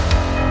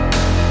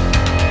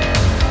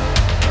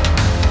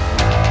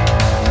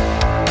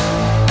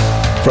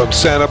From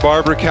Santa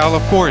Barbara,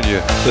 California,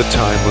 the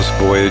Timeless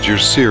Voyager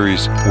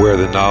series, where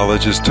the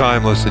knowledge is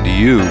timeless and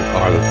you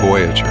are the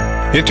Voyager.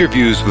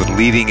 Interviews with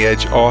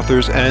leading-edge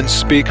authors and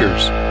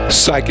speakers,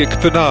 psychic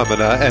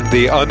phenomena and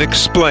the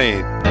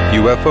unexplained,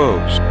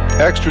 UFOs,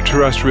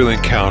 extraterrestrial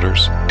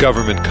encounters,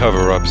 government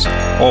cover-ups,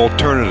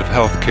 alternative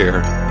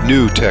healthcare,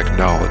 new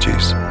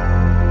technologies.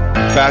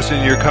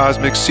 Fasten your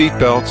cosmic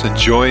seatbelts and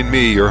join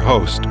me, your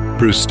host,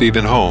 Bruce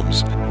Stephen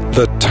Holmes,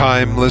 the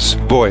Timeless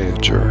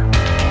Voyager.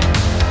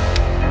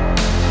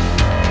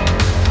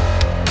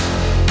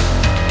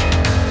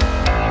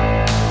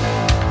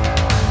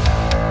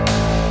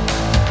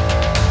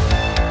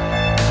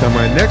 Now,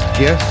 my next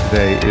guest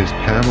today is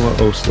Pamela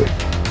Osley.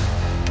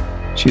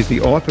 She's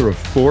the author of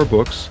 4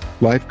 books,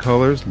 Life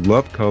Colors,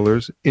 Love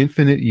Colors,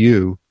 Infinite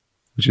You,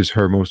 which is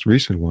her most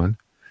recent one,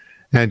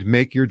 and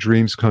Make Your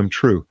Dreams Come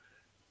True.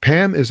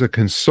 Pam is a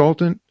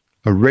consultant,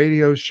 a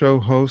radio show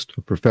host,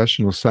 a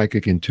professional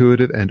psychic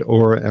intuitive, and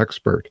aura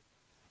expert.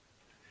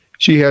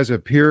 She has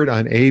appeared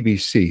on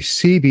ABC,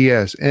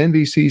 CBS,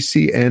 NBC,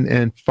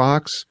 CNN,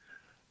 Fox,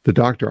 The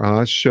Dr.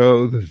 Oz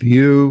Show, The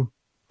View,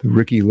 The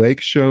Ricky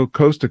Lake Show,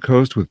 Coast to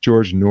Coast with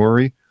George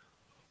Norrie,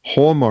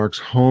 Hallmark's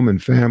Home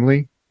and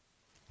Family,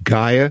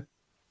 Gaia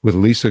with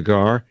Lisa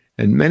Garr,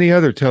 and many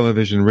other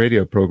television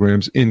radio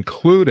programs,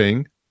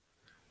 including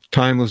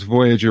Timeless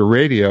Voyager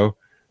Radio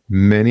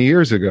many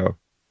years ago.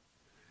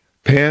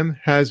 Pam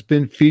has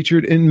been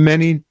featured in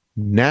many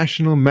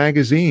national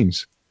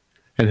magazines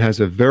and has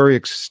a very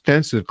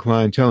extensive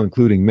clientele,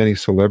 including many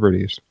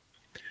celebrities.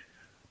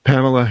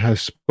 Pamela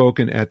has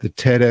spoken at the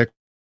TEDx,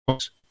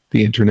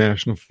 the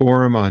International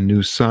Forum on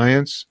New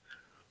Science,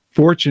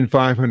 Fortune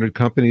 500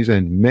 companies,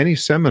 and many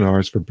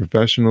seminars for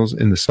professionals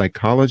in the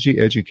psychology,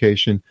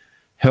 education,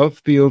 health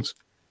fields,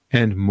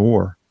 and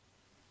more.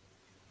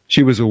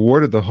 She was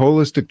awarded the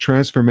Holistic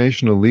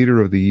Transformational Leader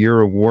of the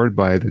Year award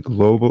by the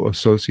Global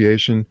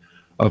Association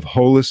of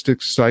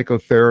Holistic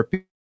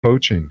Psychotherapy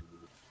Coaching.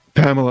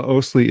 Pamela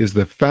Osley is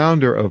the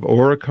founder of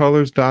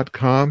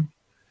auracolors.com.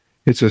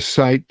 It's a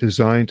site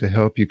designed to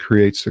help you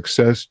create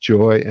success,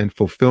 joy, and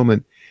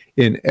fulfillment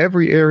in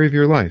every area of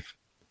your life.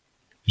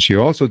 She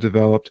also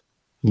developed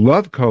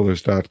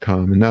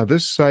lovecolors.com. And now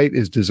this site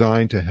is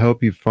designed to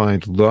help you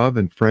find love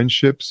and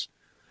friendships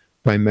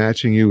by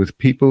matching you with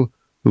people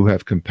who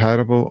have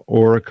compatible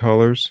aura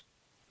colors,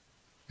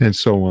 and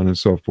so on and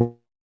so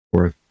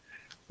forth.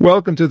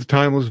 Welcome to the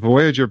Timeless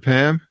Voyager,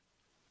 Pam.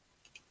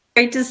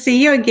 Great to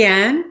see you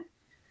again.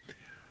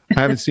 I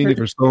haven't seen you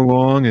for so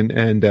long,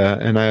 and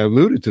I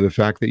alluded to the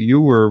fact that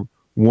you were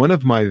one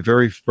of my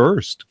very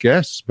first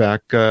guests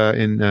back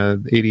in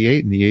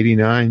 88 and the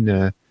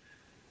 89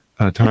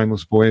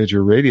 Timeless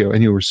Voyager Radio,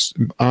 and you were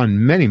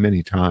on many,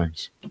 many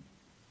times.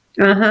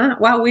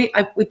 Wow,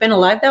 we've been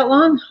alive that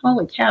long?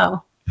 Holy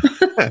cow.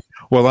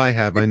 Well, I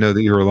have. I know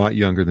that you're a lot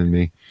younger than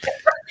me.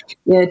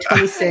 Yeah,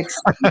 26.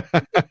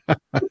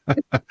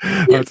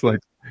 That's like,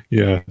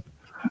 yeah.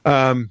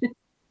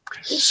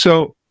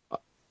 So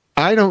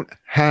I don't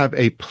have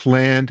a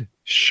planned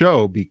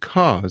show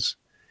because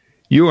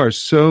you are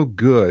so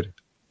good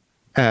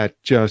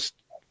at just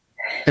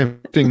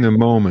emptying the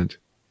moment.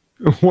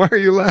 Why are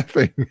you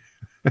laughing?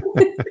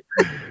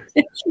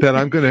 That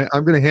I'm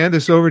gonna hand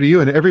this over to you,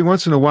 and every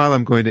once in a while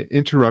I'm going to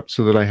interrupt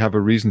so that I have a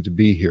reason to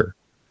be here.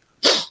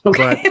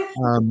 Okay.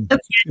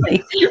 But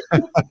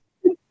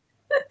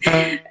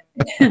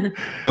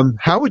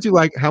how would you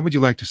like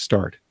to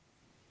start?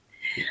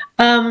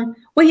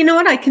 Well, you know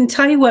what? I can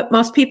tell you what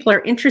most people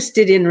are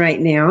interested in right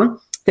now.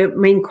 The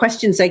main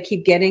questions I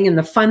keep getting and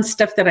the fun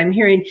stuff that I'm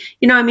hearing,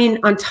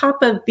 on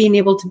top of being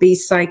able to be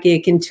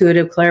psychic,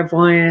 intuitive,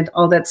 clairvoyant,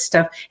 all that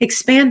stuff,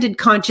 expanded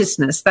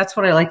consciousness. That's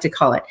what I like to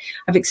call it.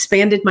 I've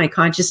expanded my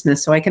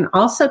consciousness so I can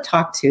also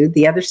talk to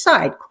the other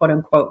side, quote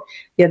unquote,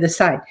 the other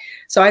side.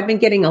 So I've been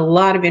getting a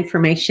lot of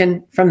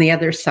information from the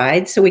other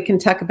side. So we can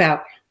talk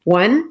about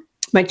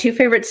my 2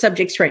 favorite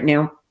subjects right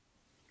now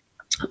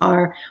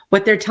are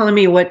what they're telling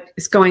me what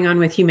is going on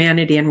with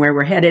humanity and where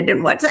we're headed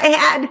and what's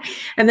ahead.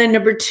 And then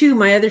number 2,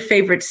 my other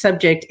favorite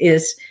subject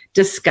is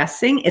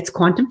discussing, it's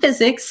quantum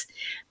physics,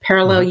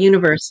 parallel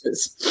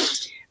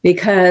universes.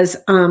 Because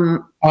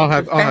I'll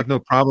have no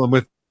problem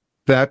with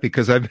that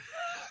because I've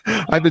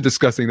been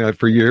discussing that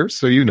for years,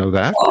 so you know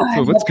that.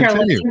 So let's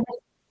continue.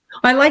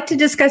 I like to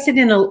discuss it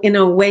in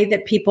a way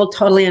that people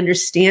totally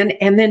understand,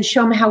 and then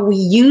show them how we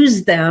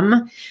use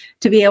them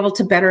to be able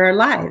to better our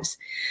lives.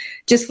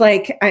 Just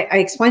like I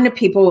explain to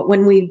people,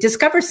 when we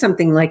discover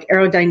something like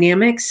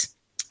aerodynamics,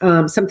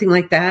 something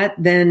like that,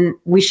 then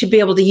we should be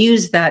able to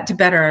use that to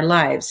better our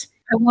lives.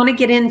 I want to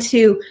get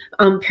into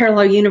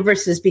parallel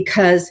universes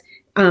because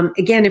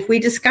again, if we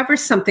discover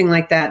something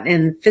like that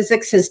and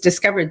physics has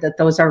discovered that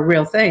those are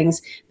real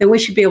things, then we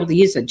should be able to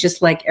use it.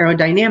 Just like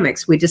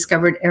aerodynamics, we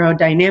discovered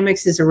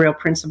aerodynamics is a real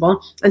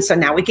principle. And so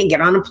now we can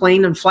get on a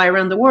plane and fly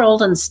around the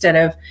world instead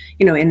of,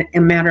 in a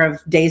matter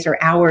of days or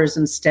hours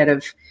instead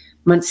of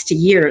months to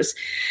years.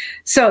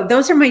 So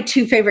those are my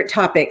 2 favorite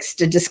topics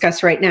to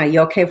discuss right now. You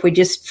okay if we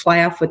just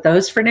fly off with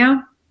those for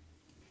now?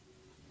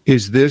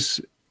 Is this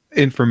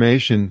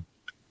information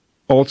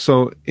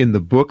also in the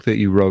book that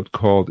you wrote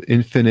called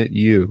Infinite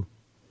You?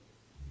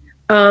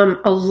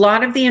 A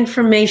lot of the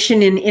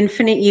information in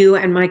Infinite You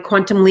and my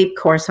Quantum Leap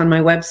course on my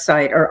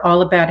website are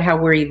all about how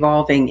we're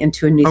evolving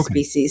into a new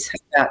species,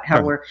 about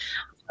how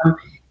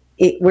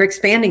we're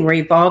expanding, we're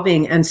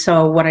evolving. And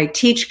so what I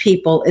teach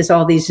people is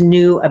all these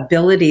new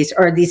abilities,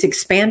 or these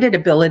expanded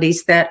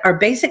abilities that are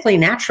basically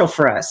natural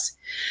for us.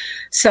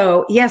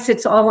 So yes,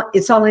 it's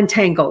all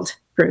entangled,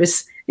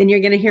 Bruce. And you're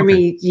going to hear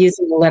me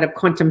using a lot of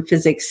quantum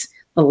physics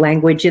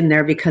language in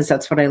there because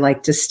that's what I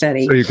like to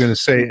study. So you're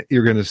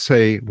going to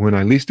say when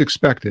I least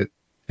expect it,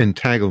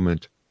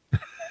 entanglement.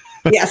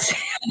 Yes.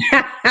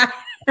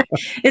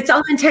 It's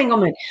all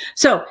entanglement.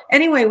 So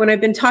anyway, when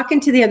I've been talking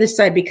to the other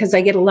side, because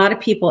I get a lot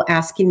of people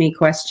asking me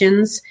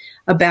questions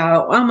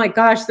about, oh my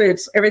gosh,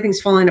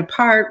 everything's falling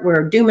apart.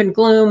 We're doom and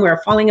gloom.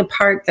 We're falling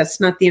apart. That's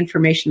not the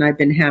information I've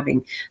been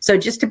having. So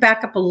just to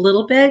back up a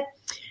little bit,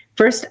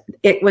 first,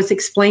 it was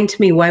explained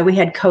to me why we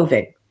had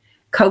COVID.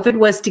 COVID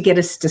was to get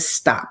us to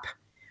stop.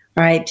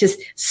 Right? Just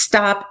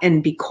stop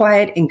and be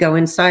quiet and go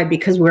inside,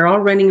 because we're all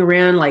running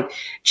around like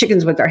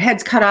chickens with our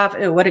heads cut off.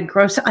 What a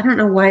gross, I don't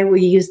know why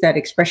we use that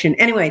expression.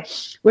 Anyway,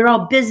 we're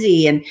all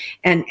busy and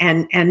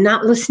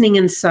not listening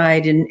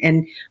inside.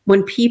 And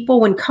when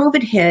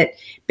COVID hit,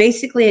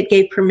 basically it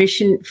gave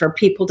permission for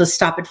people to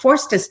stop. It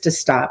forced us to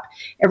stop.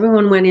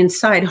 Everyone went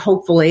inside.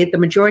 Hopefully the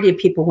majority of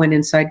people went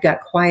inside,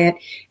 got quiet.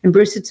 And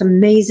Bruce, it's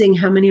amazing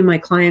how many of my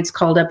clients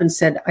called up and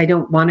said, I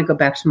don't want to go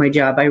back to my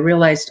job. I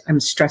realized I'm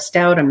stressed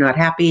out. I'm not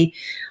happy.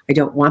 I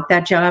don't want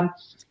that job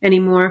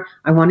anymore.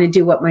 I want to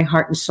do what my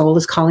heart and soul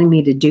is calling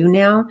me to do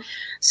now.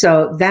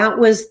 So that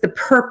was the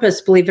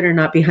purpose, believe it or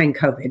not, behind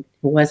COVID. It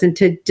wasn't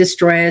to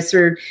destroy us,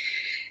 or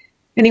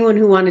anyone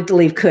who wanted to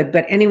leave could.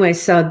 But anyway,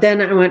 so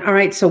then I went, all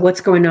right, so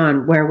what's going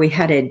on? Where are we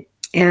headed?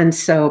 And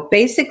so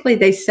basically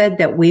they said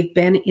that we've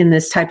been in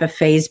this type of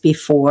phase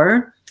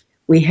before.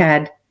 We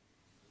had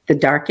the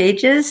Dark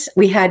Ages.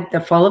 We had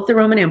the fall of the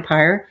Roman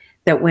Empire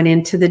that went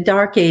into the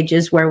Dark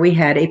Ages, where we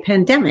had a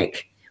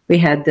pandemic. We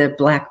had the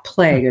Black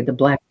Plague, or the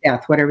Black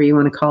Death, whatever you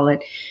want to call it.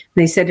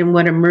 And they said, and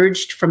what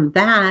emerged from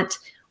that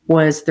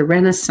was the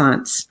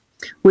Renaissance,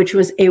 which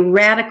was a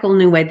radical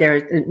new way.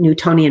 There,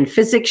 Newtonian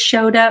physics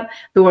showed up.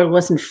 The world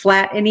wasn't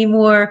flat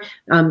anymore.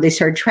 They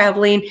started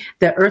traveling.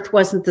 The Earth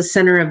wasn't the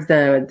center of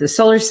the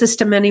solar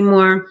system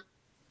anymore,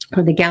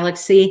 or the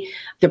galaxy.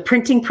 The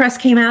printing press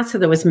came out, so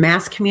there was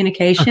mass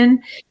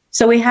communication.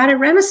 So we had a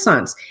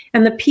Renaissance.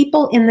 And the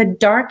people in the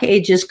Dark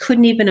Ages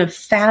couldn't even have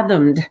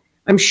fathomed,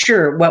 I'm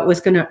sure, what was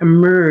going to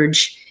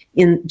emerge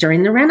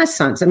during the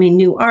Renaissance. I mean,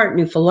 new art,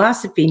 new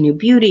philosophy, new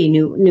beauty,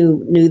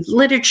 new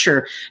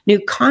literature,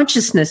 new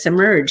consciousness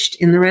emerged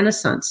in the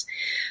Renaissance.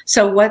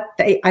 So what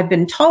I've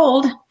been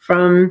told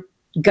from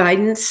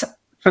guidance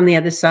from the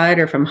other side,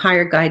 or from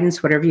higher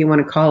guidance, whatever you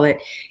want to call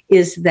it,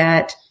 is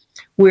that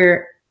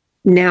we're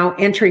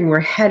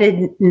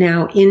headed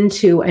now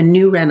into a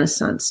new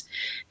Renaissance.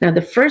 Now,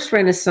 the first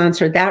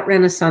Renaissance, or that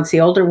Renaissance, the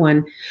older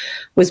one,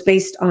 was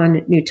based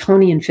on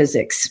Newtonian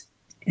physics.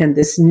 And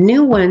this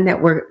new one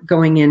that we're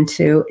going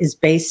into is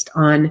based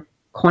on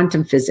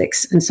quantum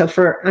physics. And so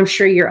I'm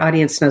sure your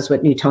audience knows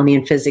what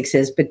Newtonian physics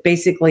is, but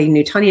basically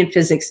Newtonian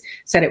physics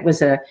said it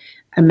was a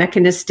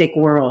mechanistic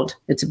world.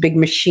 It's a big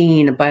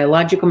machine, a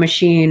biological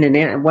machine,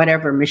 and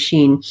whatever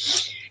machine.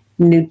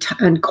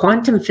 And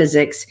quantum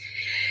physics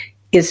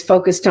is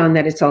focused on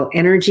that it's all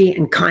energy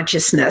and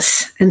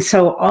consciousness. And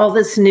so all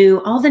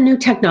the new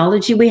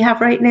technology we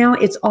have right now,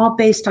 it's all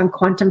based on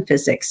quantum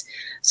physics.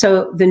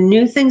 So the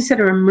new things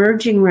that are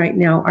emerging right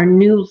now, our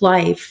new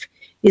life,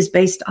 is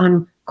based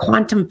on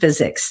quantum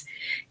physics,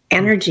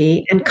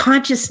 energy and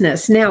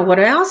consciousness. Now, what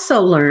I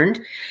also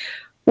learned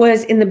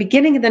was in the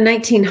beginning of the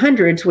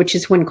 1900s, which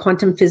is when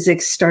quantum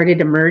physics started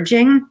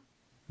emerging,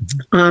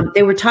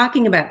 they were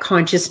talking about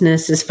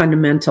consciousness as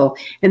fundamental.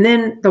 And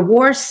then the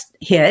war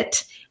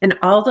hit, and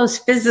all those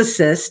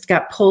physicists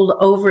got pulled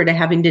over to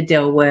having to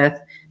deal with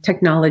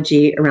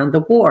technology around the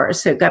war.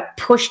 So it got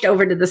pushed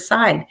over to the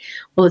side.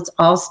 Well, it's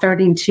all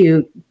starting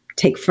to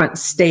take front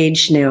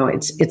stage now.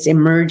 It's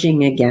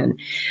emerging again.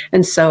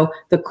 And so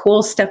the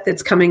cool stuff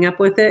that's coming up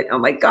with it, oh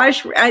my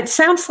gosh, it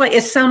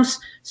sounds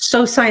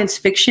so science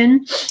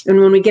fiction. And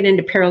when we get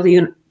into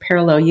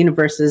parallel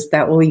universes,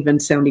 that will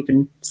even sound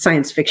even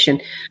science fiction.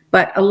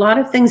 But a lot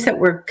of things that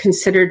were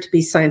considered to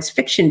be science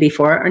fiction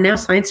before are now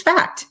science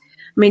fact.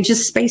 I mean,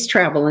 just space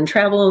travel and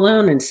travel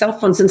alone and cell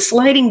phones and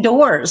sliding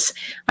doors.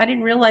 I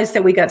didn't realize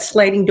that we got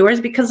sliding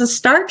doors because of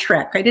Star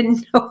Trek. I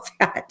didn't know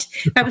that.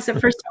 That was the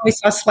first time we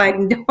saw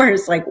sliding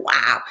doors, like,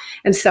 wow,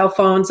 and cell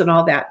phones and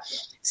all that.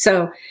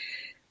 So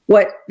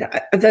what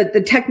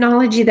the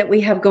technology that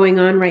we have going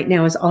on right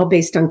now is all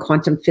based on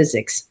quantum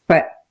physics.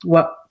 But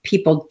what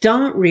people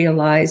don't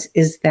realize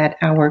is that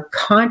our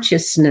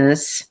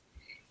consciousness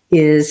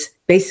is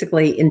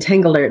basically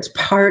entangled, or it's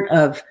part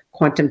of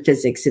quantum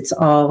physics. It's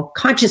all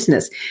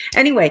consciousness.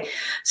 Anyway,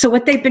 so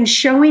what they've been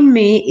showing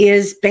me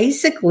is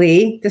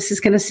basically, this is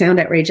going to sound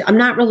outrageous. I'm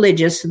not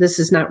religious, so this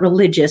is not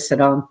religious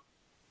at all.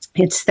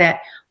 It's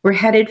that we're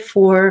headed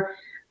for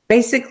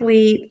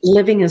basically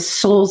living as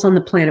souls on the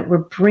planet. We're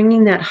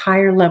bringing that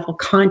higher level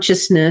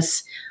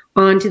consciousness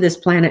onto this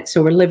planet.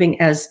 So we're living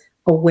as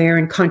aware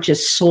and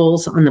conscious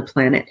souls on the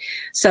planet.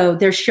 So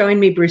they're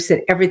showing me, Bruce,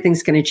 that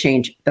everything's going to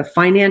change. The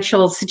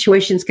financial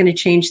situation is going to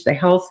change, the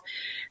health,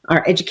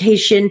 our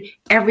education,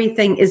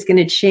 everything is going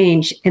to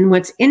change. And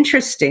what's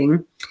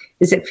interesting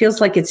is it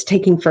feels like it's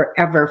taking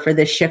forever for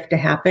this shift to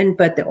happen,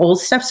 but the old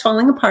stuff's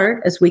falling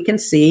apart, as we can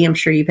see. I'm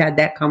sure you've had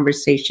that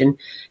conversation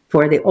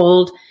for the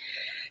old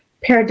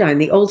paradigm,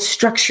 the old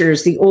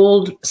structures, the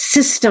old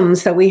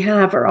systems that we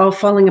have are all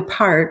falling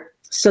apart,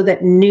 so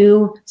that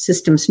new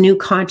systems, new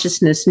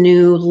consciousness,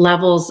 new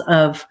levels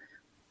of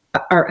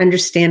our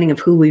understanding of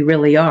who we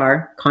really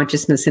are,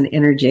 consciousness and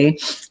energy,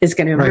 is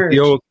going to emerge.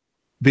 Right,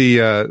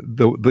 the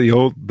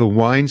old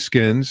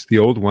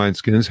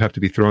wineskins have to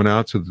be thrown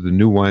out so that the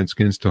new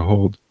wineskins to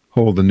hold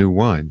the new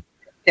wine.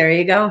 There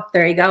you go.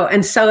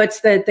 And so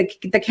it's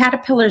the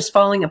caterpillar's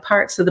falling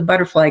apart so the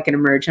butterfly can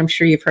emerge. I'm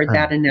sure you've heard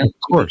that analogy.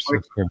 Of course.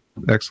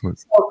 Excellent.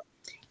 So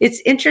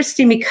it's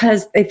interesting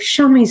because they've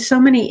shown me so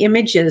many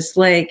images.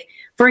 Like,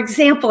 for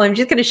example, I'm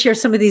just going to share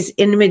some of these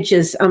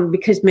images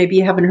because maybe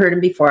you haven't heard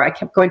them before. I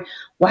kept going,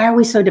 why are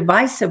we so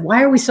divisive?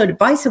 Why are we so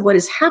divisive? What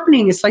is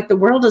happening? It's like the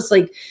world is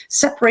like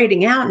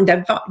separating out and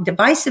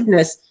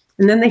divisiveness.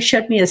 And then they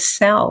showed me a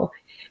cell.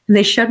 And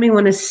they showed me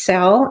when a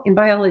cell in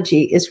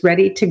biology is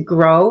ready to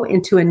grow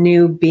into a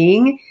new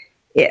being,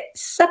 it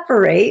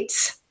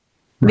separates,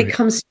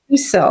 becomes two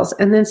cells,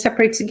 and then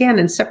separates again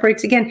and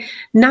separates again,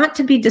 not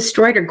to be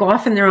destroyed or go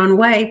off in their own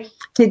way,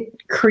 to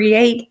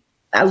create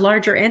a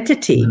larger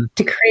entity,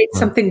 to create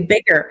something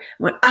bigger.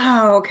 I went,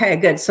 oh, okay,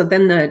 good. So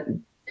then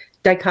the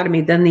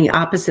dichotomy, then the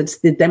opposites,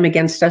 the them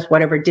against us,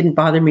 whatever, didn't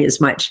bother me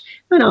as much.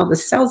 And all the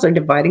cells are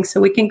dividing so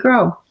we can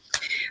grow.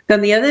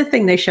 Then the other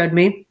thing they showed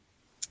me,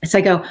 as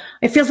I go,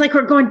 it feels like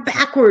we're going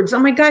backwards. Oh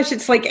my gosh,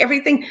 it's like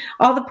everything,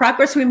 all the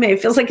progress we made,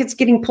 it feels like it's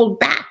getting pulled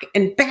back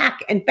and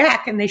back and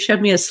back. And they showed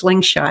me a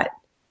slingshot.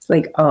 It's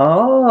like,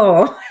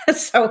 oh,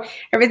 so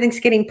everything's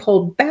getting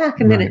pulled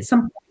back. And then at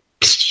some point,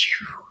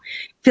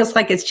 feels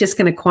like it's just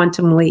going to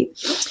quantum leap.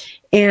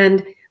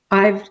 And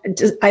I've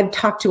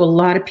talked to a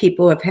lot of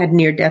people who have had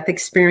near-death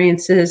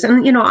experiences.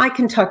 And, you know, I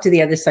can talk to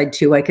the other side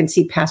too. I can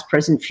see past,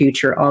 present,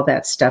 future, all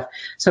that stuff.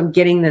 So I'm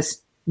getting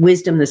this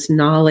wisdom, this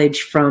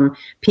knowledge from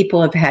people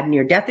who have had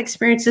near-death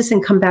experiences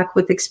and come back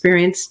with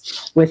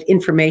experience, with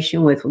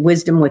information, with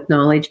wisdom, with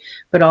knowledge,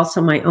 but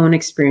also my own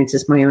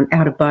experiences, my own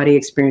out-of-body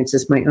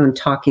experiences, my own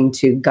talking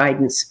to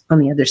guidance on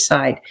the other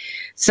side.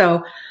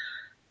 So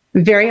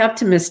very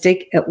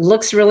optimistic. It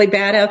looks really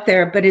bad out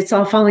there, but it's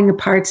all falling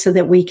apart so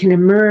that we can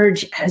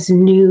emerge as a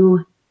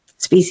new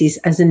species,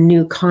 as a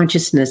new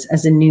consciousness,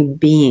 as a new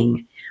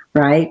being,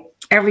 right?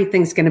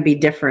 Everything's going to be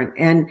different.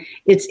 And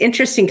it's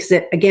interesting because,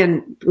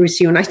 again, Bruce,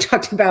 you and I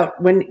talked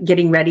about when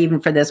getting ready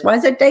even for this. Why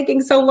is it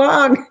taking so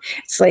long?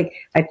 It's like,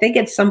 I think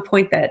at some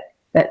point that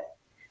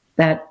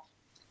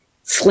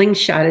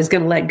slingshot is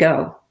going to let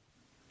go.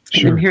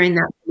 Sure. And I'm hearing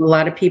that from a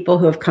lot of people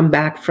who have come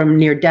back from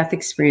near-death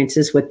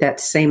experiences with that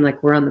same,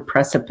 like, we're on the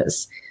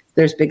precipice.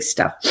 There's big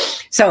stuff.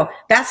 So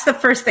that's the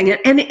first thing.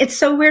 And it's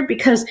so weird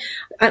because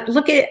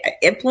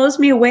it blows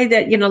me away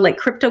that, you know, like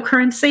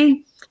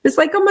cryptocurrency, it's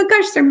like, oh my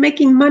gosh, they're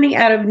making money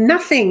out of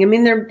nothing. I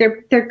mean,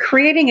 they're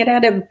creating it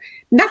out of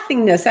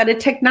nothingness, out of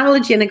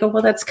technology. And I go,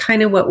 well, that's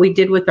kind of what we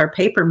did with our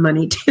paper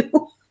money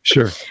too.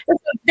 Sure.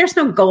 There's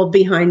no gold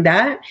behind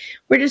that.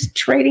 We're just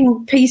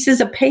trading pieces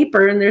of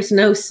paper and there's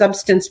no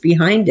substance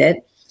behind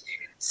it.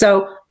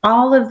 So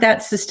all of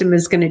that system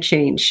is going to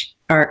change,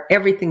 or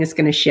everything is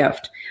going to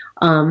shift.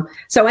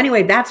 So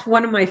anyway, that's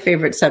one of my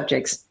favorite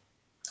subjects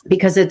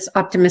because it's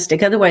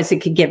optimistic. Otherwise,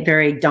 it could get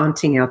very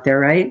daunting out there,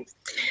 right?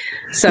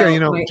 So yeah, you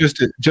know,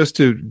 just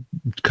to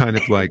kind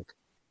of like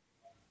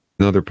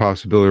another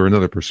possibility or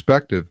another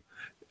perspective,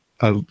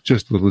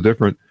 just a little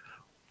different.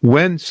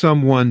 When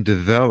someone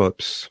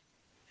develops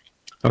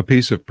a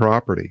piece of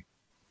property,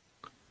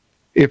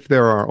 if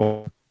there are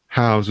old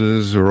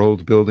houses or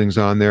old buildings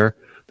on there,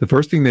 the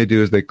first thing they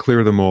do is they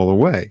clear them all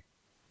away.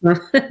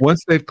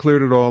 Once they've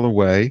cleared it all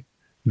away,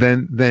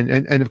 then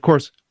and of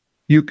course,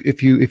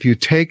 if you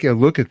take a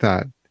look at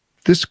that,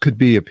 this could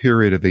be a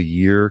period of a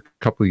year,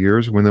 couple of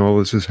years when all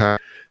this is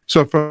happening.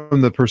 So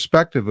from the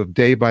perspective of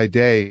day by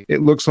day,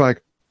 it looks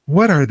like,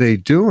 what are they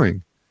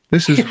doing?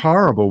 This is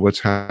horrible what's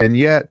happening. And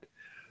yet,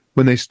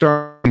 when they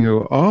start, you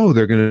know, oh,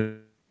 they're going to do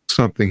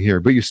something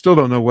here, but you still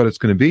don't know what it's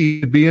going to be.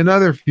 It'd be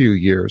another few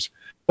years.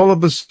 All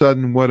of a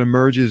sudden, what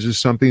emerges is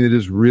something that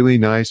is really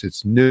nice.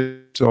 It's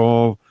new.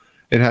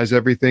 It has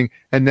everything.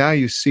 And now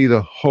you see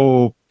the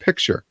whole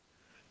picture.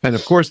 And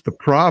of course, the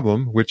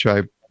problem, which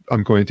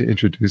I'm going to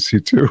introduce you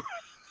to,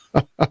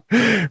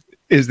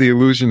 is the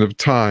illusion of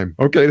time.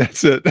 Okay,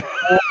 that's it.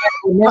 I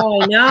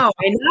know.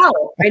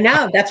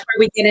 That's where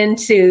we get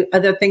into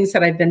other things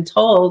that I've been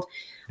told.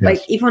 Yes.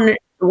 Like even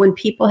when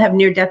people have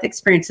near-death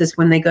experiences,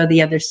 when they go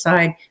the other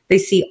side, they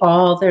see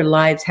all their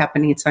lives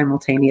happening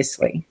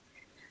simultaneously.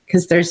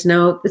 Because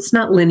it's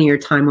not linear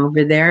time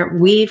over there.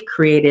 We've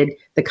created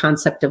the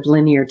concept of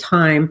linear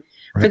time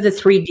for the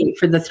 3D,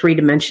 for the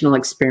three-dimensional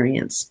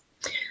experience.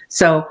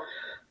 So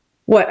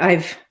what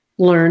I've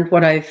learned,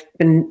 what I've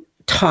been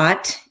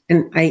taught,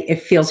 and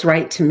it feels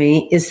right to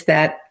me, is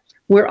that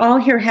we're all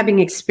here having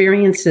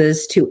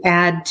experiences to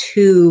add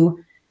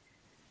to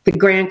the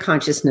grand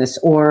consciousness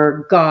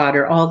or God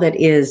or all that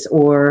is,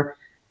 or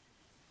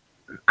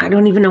I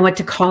don't even know what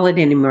to call it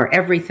anymore.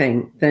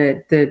 Everything,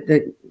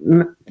 the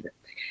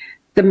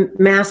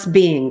mass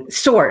being,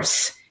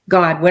 source,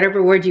 God,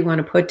 whatever word you want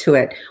to put to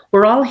it.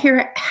 We're all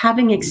here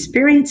having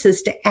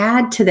experiences to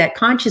add to that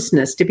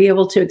consciousness, to be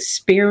able to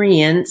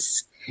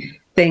experience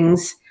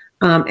things.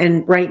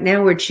 And right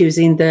now we're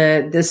choosing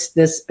this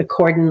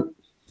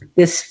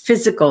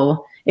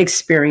physical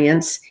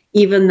experience,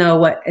 even though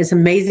what is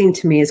amazing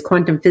to me is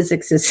quantum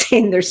physics is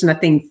saying there's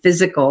nothing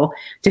physical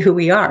to who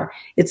we are.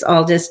 It's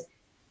all just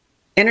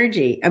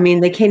energy. I mean,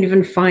 they can't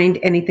even find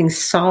anything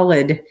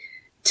solid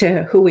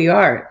to who we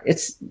are.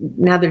 It's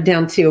now they're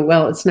down to,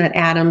 well, it's not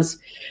atoms.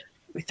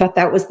 We thought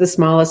that was the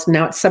smallest.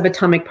 Now it's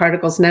subatomic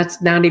particles. And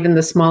that's not even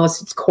the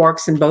smallest. It's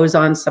quarks and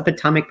bosons,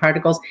 subatomic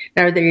particles.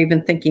 Now they're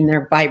even thinking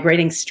they're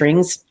vibrating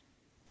strings.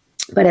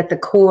 But at the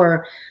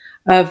core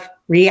of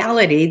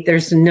reality,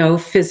 there's no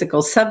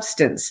physical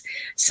substance.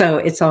 So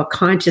it's all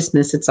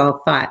consciousness. It's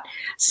all thought.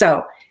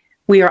 So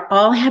we are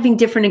all having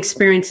different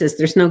experiences.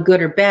 There's no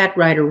good or bad,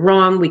 right or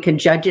wrong. We can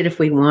judge it if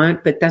we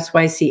want, but that's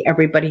why I see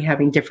everybody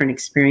having different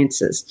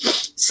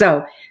experiences.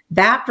 So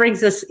that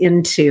brings us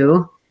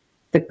into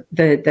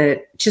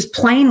the just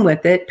playing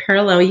with it,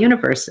 parallel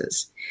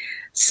universes.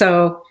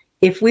 So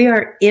if we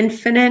are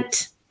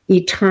infinite,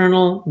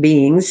 eternal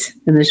beings,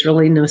 and there's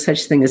really no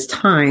such thing as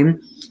time,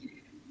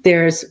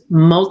 there's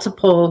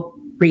multiple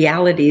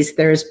realities,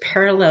 there's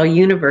parallel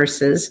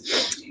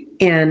universes.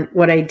 And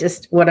when I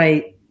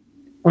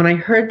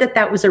heard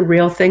that was a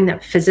real thing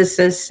that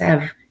physicists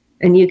have,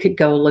 and you could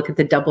go look at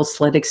the double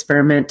slit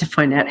experiment to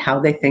find out how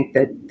they think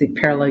that the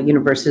parallel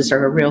universes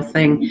are a real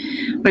thing.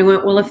 I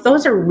went, well, if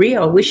those are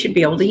real, we should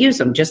be able to use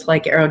them, just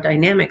like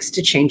aerodynamics,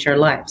 to change our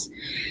lives.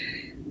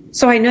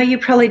 So I know you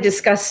probably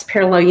discuss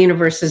parallel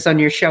universes on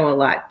your show a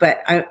lot,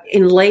 but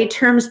in lay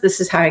terms, this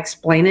is how I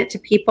explain it to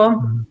people.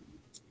 Mm-hmm.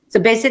 So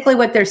basically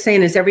what they're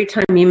saying is every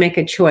time you make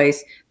a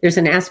choice, there's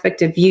an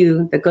aspect of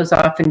you that goes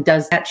off and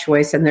does that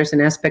choice, and there's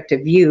an aspect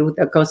of you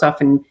that goes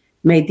off and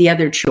made the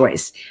other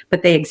choice,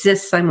 but they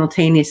exist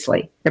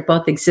simultaneously. They're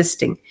both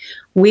existing.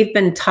 We've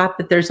been taught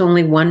that there's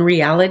only one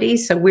reality,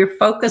 so we're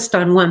focused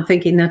on one,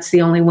 thinking that's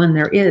the only one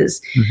there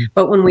is. Mm-hmm.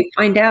 But when we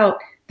find out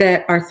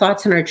that our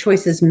thoughts and our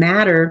choices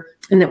matter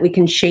and that we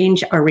can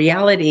change our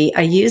reality,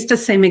 I used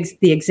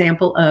the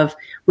example of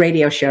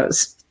radio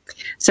shows.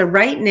 So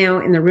right now,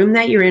 in the room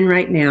that you're in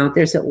right now,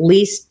 there's at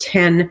least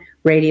 10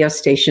 radio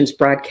stations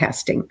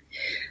broadcasting.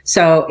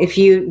 So if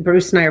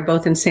Bruce and I are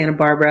both in Santa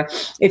Barbara,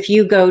 if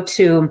you go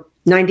to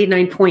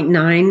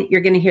 99.9,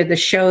 you're going to hear the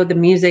show, the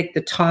music,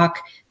 the talk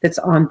that's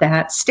on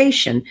that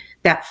station,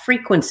 that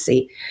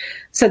frequency.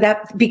 So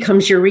that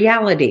becomes your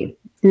reality.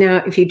 Now,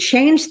 if you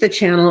change the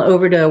channel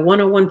over to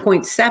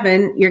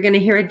 101.7, you're going to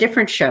hear a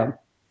different show.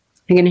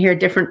 You're going to hear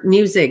different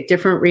music,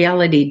 different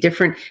reality,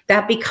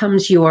 that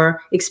becomes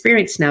your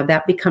experience now.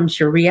 That becomes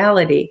your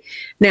reality.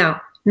 Now,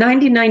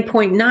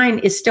 99.9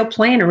 is still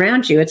playing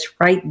around you. It's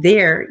right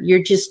there.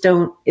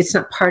 It's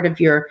not part of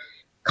your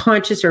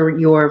conscious or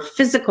your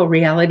physical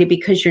reality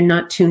because you're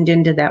not tuned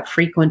into that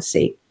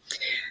frequency.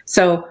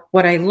 So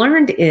what I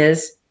learned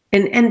is,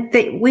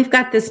 we've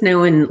got this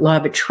now in law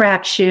of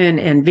attraction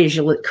and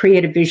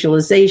creative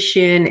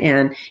visualization,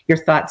 and your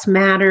thoughts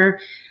matter.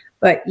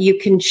 But you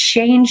can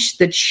change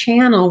the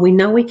channel. We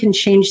know we can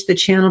change the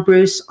channel,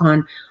 Bruce,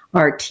 on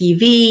our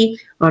TV,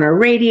 on our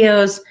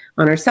radios,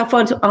 on our cell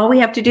phones. All we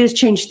have to do is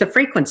change the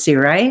frequency,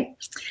 right?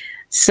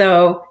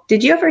 So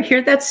did you ever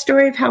hear that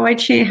story of how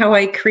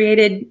I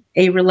created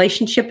a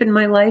relationship in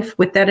my life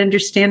with that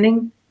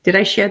understanding? Did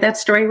I share that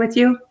story with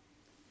you?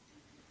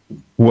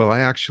 Well,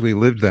 I actually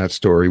lived that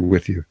story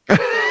with you.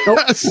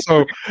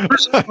 So,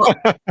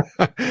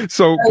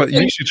 but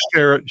you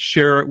should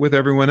share it with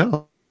everyone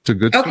else. It's a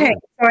good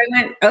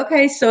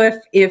story. So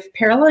if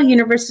parallel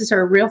universes are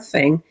a real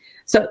thing,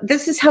 so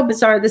this is how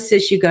bizarre this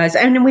is, you guys.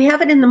 And we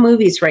have it in the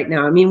movies right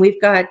now. I mean,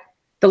 we've got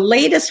the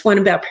latest one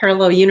about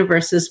parallel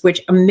universes,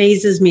 which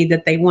amazes me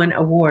that they won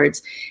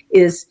awards,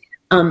 is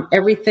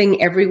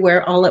Everything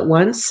Everywhere All at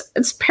Once.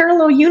 It's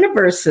parallel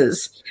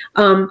universes.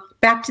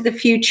 Back to the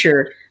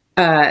Future,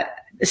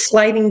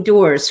 Sliding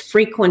Doors,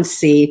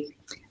 Frequency.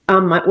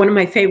 One of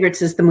my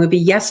favorites is the movie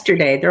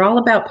Yesterday. They're all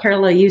about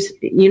parallel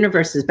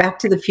universes. Back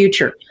to the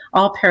Future,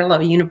 all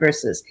parallel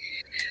universes.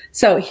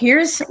 So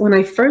here's when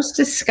I first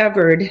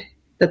discovered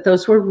that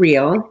those were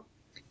real,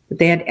 that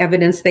they had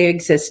evidence they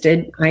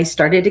existed. I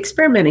started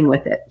experimenting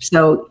with it.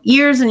 So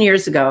years and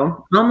years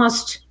ago,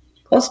 almost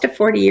close to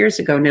 40 years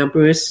ago now,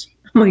 Bruce.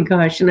 Oh my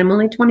gosh, and I'm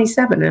only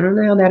 27. I don't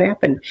know how that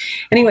happened.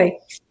 Anyway,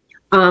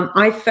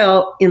 I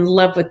fell in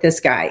love with this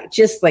guy.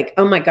 Just like,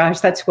 oh my gosh,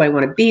 that's who I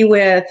want to be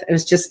with. It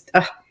was just...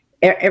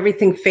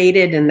 everything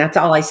faded, and that's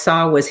all I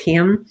saw was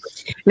him.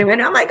 And I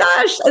went, oh my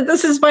gosh,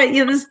 this is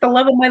this is the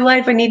love of my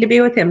life. I need to be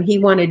with him. He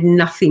wanted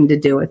nothing to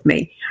do with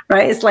me,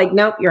 right? It's like,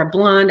 nope, you're a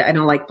blonde. I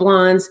don't like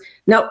blondes.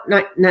 Nope,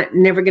 not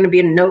never going to be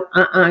a nope.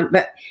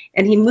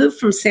 And he moved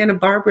from Santa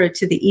Barbara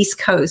to the East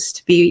Coast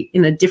to be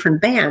in a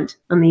different band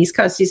on the East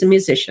Coast. He's a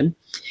musician.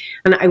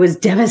 And I was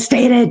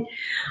devastated.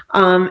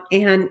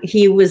 And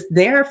he was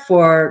there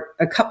for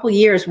a couple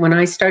years when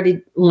I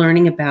started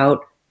learning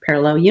about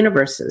parallel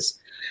universes.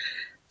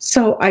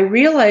 So I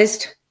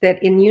realized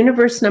that in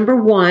universe number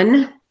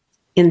 1,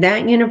 in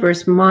that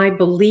universe, my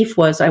belief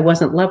was I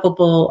wasn't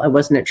lovable, I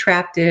wasn't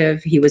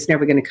attractive, he was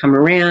never going to come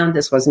around,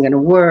 this wasn't going to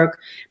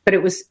work. But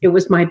it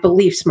was my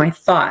beliefs, my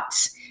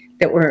thoughts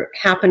that were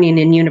happening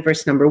in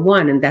universe number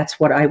 1, and that's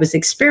what I was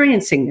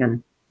experiencing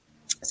then.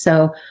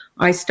 So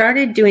I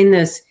started doing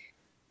this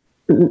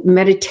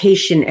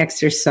meditation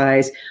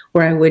exercise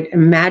where I would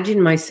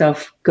imagine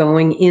myself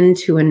going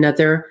into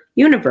another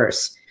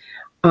universe.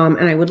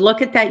 And I would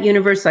look at that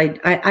universe. I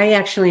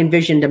actually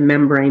envisioned a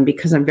membrane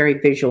because I'm very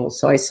visual.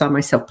 So I saw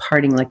myself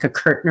parting like a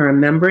curtain or a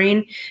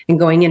membrane and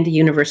going into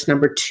universe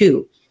number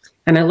 2.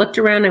 And I looked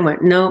around and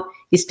went, no,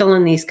 he's still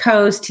on the East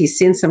Coast. He's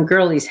seen some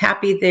girl. He's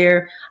happy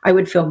there. I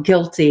would feel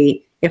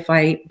guilty if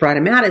I brought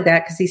him out of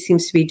that because he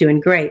seems to be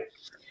doing great.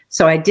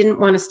 So I didn't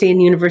want to stay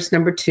in universe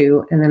number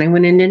 2. And then I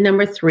went into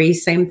number 3,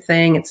 same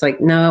thing. It's like,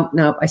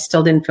 nope. I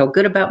still didn't feel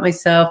good about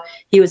myself.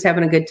 He was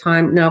having a good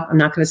time. Nope, I'm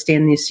not going to stay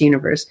in this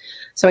universe.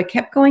 So I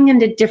kept going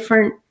into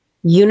different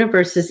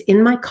universes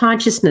in my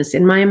consciousness,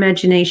 in my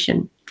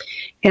imagination.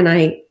 And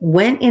I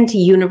went into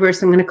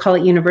universe, I'm going to call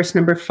it universe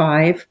number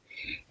 5.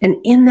 And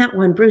in that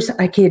one, Bruce,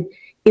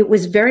 it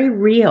was very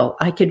real.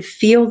 I could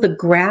feel the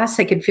grass.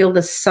 I could feel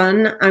the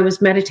sun. I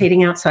was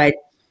meditating outside.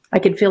 I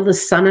could feel the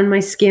sun on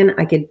my skin.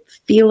 I could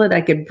feel it.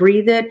 I could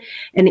breathe it.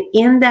 And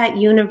in that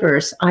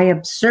universe, I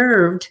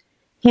observed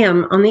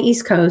him on the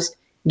East Coast,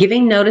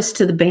 giving notice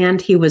to the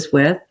band he was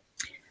with,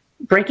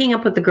 breaking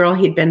up with the girl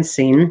he'd been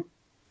seeing,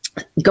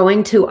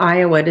 going to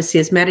Iowa to see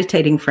his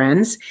meditating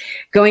friends,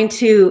 going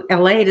to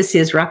LA to see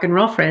his rock and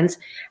roll friends,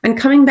 and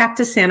coming back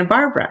to Santa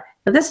Barbara.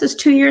 Now, this is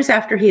 2 years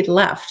after he'd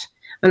left.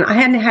 And I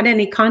hadn't had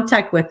any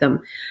contact with him.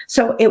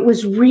 So it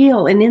was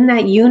real. And in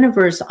that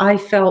universe, I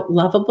felt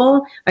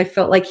lovable. I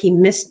felt like he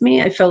missed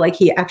me. I felt like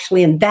he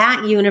actually, in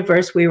that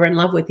universe, we were in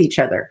love with each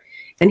other.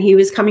 And he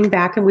was coming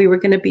back and we were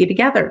going to be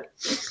together.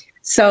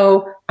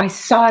 So I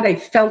saw it. I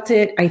felt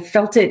it. I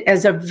felt it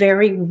as a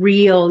very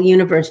real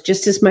universe,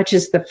 just as much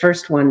as the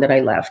first one that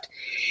I left.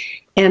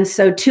 And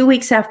so 2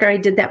 weeks after I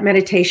did that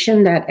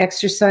meditation, that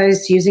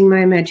exercise using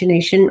my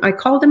imagination, I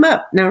called him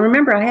up. Now,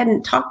 remember, I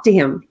hadn't talked to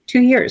him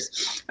 2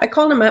 years. I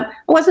called him up.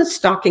 I wasn't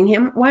stalking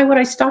him. Why would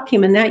I stalk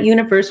him? In that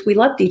universe, we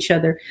loved each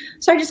other.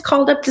 So I just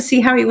called up to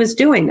see how he was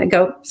doing. I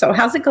go, so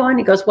how's it going?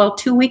 He goes, well,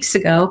 2 weeks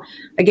ago,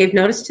 I gave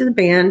notice to the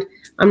band.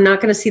 I'm not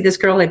going to see this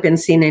girl I've been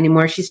seeing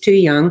anymore. She's too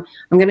young.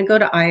 I'm going to go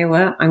to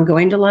Iowa. I'm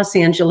going to Los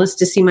Angeles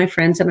to see my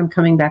friends, and I'm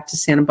coming back to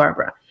Santa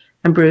Barbara.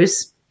 And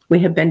Bruce, we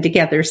have been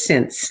together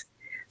since.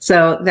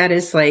 So that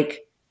is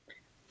like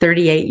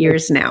 38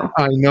 years now.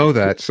 I know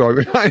that. So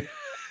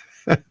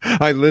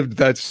I lived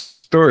that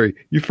story.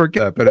 You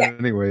forget, but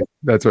anyway,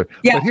 that's what.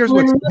 Yeah.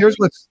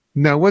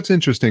 But what's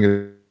interesting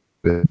is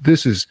that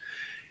this is,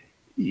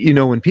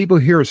 when people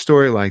hear a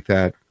story like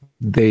that,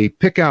 they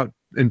pick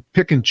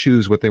and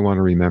choose what they want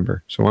to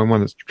remember. So I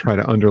want to try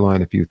to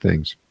underline a few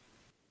things.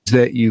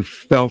 That you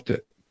felt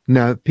it.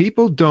 Now,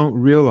 people don't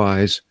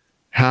realize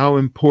how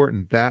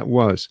important that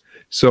was.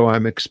 So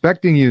I'm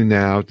expecting you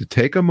now to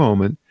take a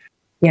moment.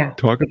 Yeah.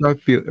 Talk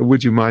about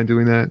would you mind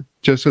doing that?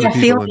 Just so that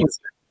people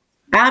understand.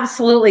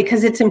 Absolutely,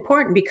 because it's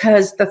important,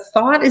 because the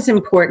thought is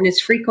important,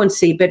 it's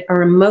frequency, but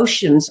our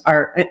emotions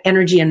are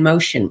energy and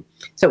motion.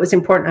 So it was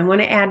important. I want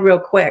to add real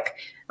quick.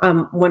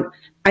 When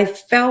I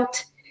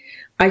felt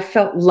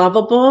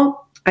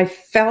lovable, I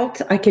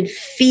could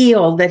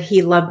feel that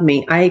he loved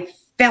me. I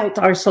felt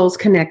our souls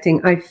connecting.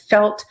 I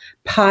felt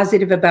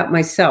positive about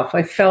myself.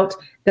 I felt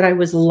that I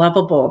was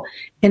lovable,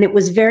 and it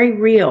was very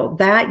real.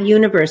 That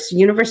universe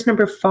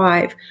number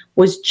 5,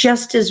 was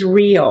just as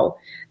real.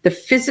 The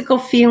physical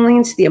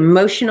feelings, the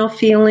emotional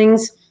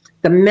feelings,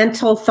 the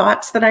mental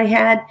thoughts that I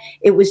had,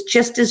 it was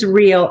just as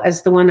real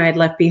as the one I'd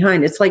left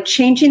behind. It's like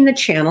changing the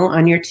channel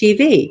on your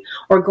TV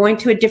or going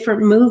to a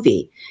different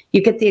movie.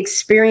 You get the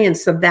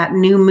experience of that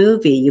new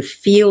movie. You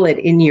feel it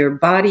in your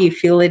body. You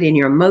feel it in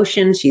your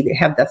emotions. You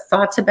have the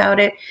thoughts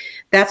about it.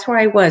 That's where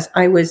I was.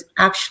 I was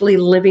actually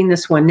living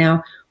this one.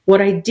 Now,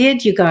 what I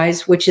did, you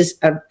guys, which is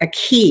a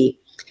key,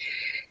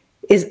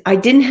 is I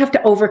didn't have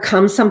to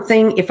overcome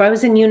something. If I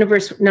was in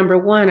universe number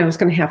 1, I was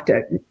going to have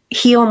to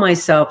heal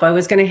myself. I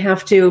was going to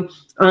have to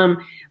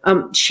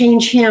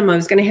change him. I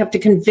was going to have to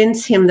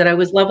convince him that I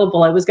was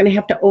lovable. I was going to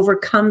have to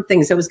overcome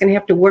things. I was going to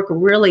have to work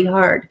really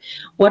hard.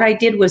 What I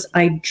did was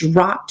I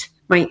dropped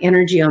my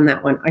energy on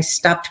that one. I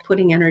stopped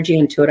putting energy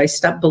into it. I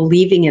stopped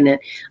believing in it.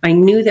 I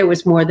knew there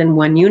was more than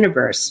one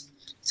universe.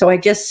 So I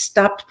just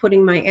stopped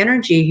putting my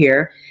energy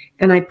here,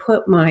 and I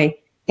put my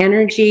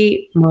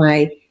energy,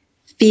 my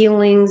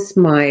feelings,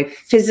 my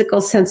physical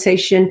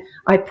sensation.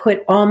 I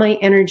put all my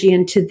energy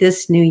into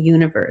this new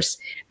universe.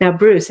 Now,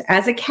 Bruce,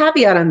 as a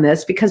caveat on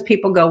this, because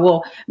people go,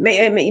 well,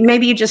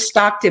 maybe you just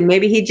stalked him.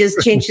 Maybe he just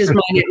changed his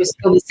mind. It was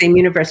still the same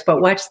universe. But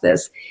watch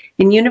this.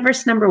 In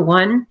universe number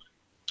 1,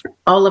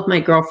 all of my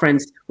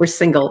girlfriends were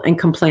single and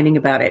complaining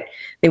about it.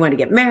 They want to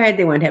get married.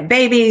 They want to have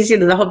babies,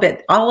 the whole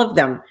bit. All of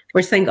them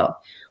were single.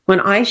 When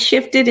I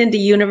shifted into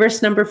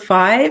universe number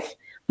 5,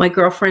 my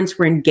girlfriends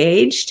were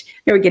engaged.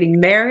 They were getting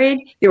married.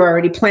 They were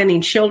already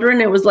planning children.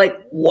 It was like,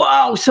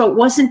 whoa. So it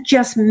wasn't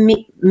just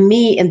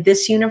me in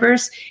this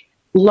universe.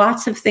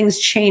 Lots of things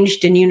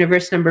changed in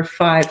universe number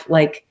 5,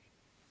 like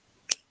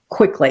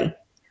quickly.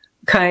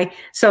 Okay.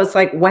 So it's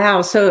like,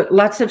 wow. So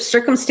lots of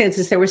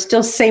circumstances. There were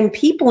still same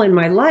people in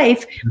my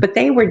life, but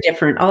they were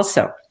different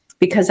also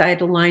because I had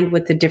aligned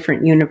with a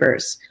different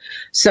universe.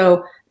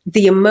 So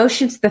the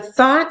emotions, the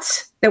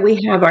thoughts that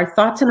we have, our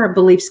thoughts and our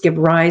beliefs give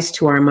rise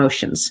to our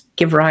emotions,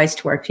 give rise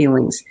to our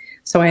feelings.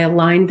 So I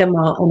aligned them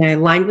all, and I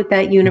aligned with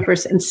that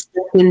universe and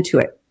stepped into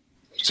it.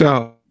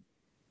 So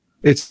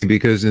it's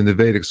because in the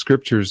Vedic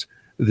scriptures,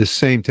 the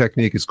same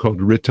technique is called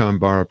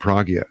Ritambhara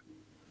Pragya,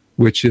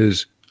 which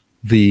is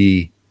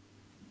the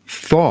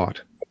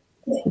thought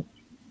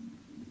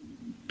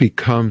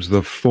becomes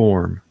the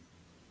form.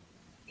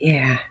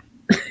 Yeah.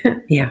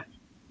 Yeah.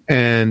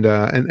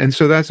 And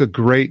so that's a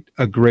great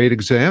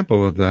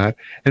example of that.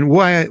 And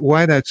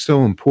why that's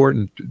so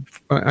important,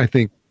 I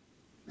think,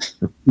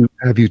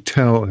 have you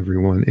tell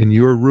everyone in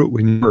your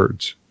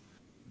words,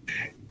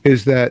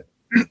 is that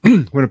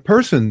when a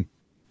person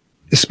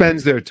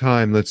spends their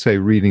time, let's say,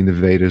 reading the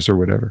Vedas or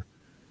whatever,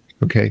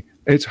 okay,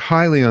 it's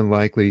highly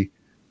unlikely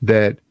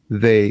that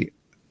they,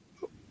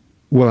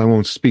 well, I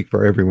won't speak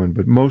for everyone,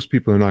 but most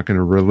people are not going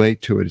to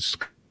relate to it.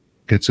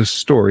 It's a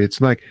story.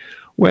 It's like,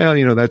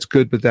 well, that's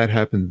good, but that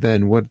happened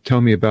then. What?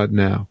 Tell me about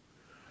now.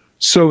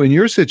 So in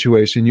your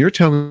situation, you're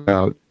telling me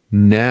about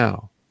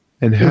now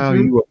and how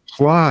you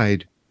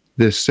applied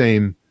this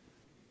same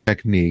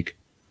technique,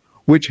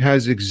 which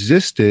has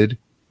existed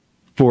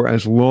for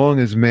as long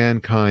as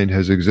mankind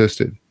has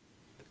existed.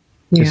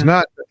 Yeah. It's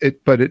not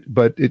it,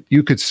 but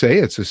you could say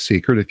it's a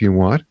secret if you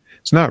want.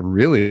 It's not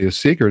really a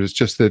secret. It's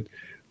just that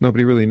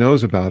nobody really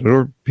knows about it,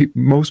 or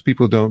most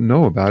people don't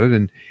know about it.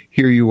 And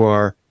here you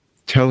are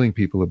telling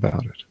people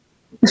about it.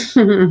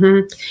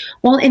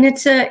 Well, and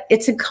it's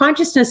a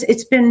consciousness.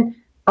 It's been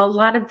a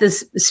lot of the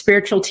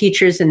spiritual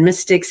teachers and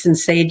mystics and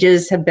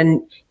sages have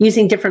been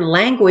using different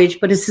language,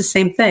 but it's the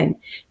same thing.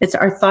 It's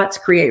our thoughts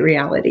create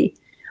reality.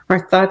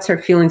 Our thoughts,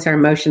 our feelings, our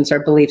emotions,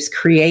 our beliefs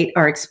create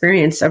our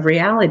experience of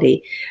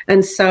reality.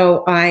 And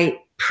so I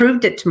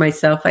proved it to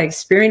myself. I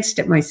experienced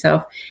it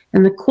myself.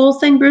 And the cool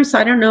thing, Bruce,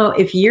 I don't know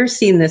if you're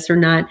seeing this or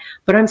not,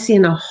 but I'm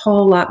seeing a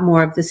whole lot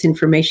more of this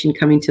information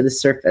coming to the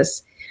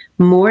surface.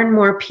 More and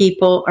more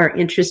people are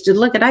interested.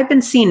 Look, I've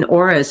been seeing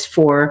auras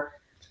for,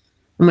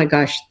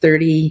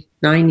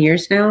 39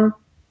 years now,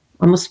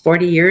 almost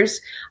 40 years.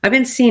 I've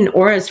been seeing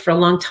auras for a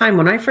long time.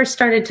 When I first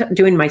started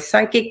doing my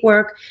psychic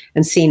work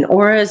and seeing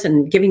auras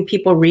and giving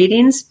people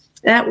readings,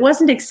 that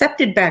wasn't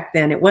accepted back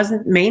then. It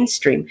wasn't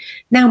mainstream.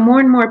 Now,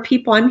 more and more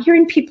people, I'm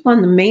hearing people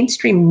on the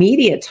mainstream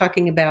media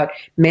talking about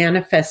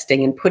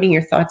manifesting and putting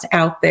your thoughts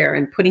out there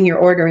and putting your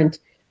order into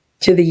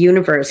the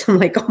universe. I'm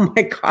like, oh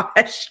my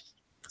gosh.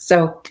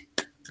 So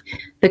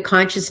the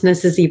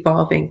consciousness is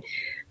evolving.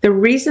 The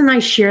reason I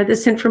share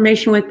this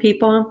information with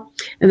people,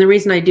 and the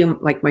reason I do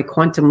like my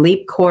Quantum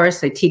Leap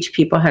course, I teach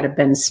people how to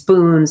bend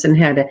spoons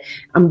and how to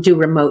do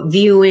remote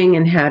viewing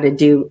and how to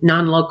do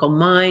non-local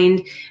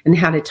mind and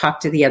how to talk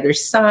to the other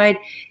side,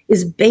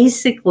 is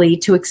basically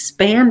to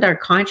expand our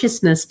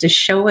consciousness to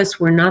show us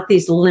we're not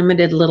these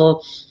limited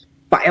little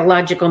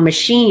biological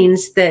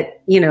machines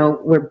that,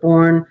 we're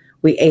born,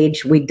 we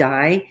age, we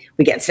die,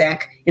 we get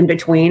sick in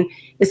between.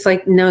 It's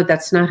like, no,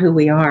 that's not who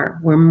we are.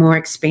 We're more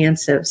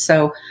expansive.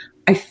 So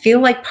I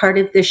feel like part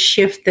of this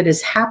shift that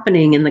is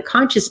happening in the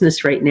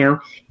consciousness right now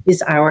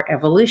is our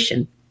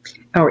evolution,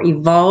 our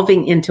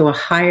evolving into a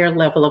higher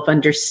level of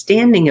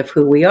understanding of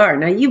who we are.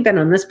 Now, you've been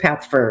on this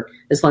path for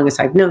as long as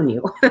I've known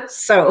you,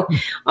 so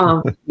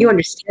you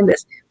understand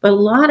this. But a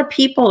lot of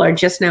people are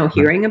just now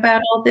hearing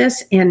about all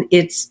this, and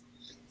it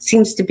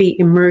seems to be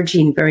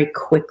emerging very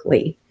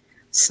quickly.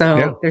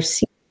 So there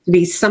seems to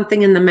be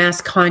something in the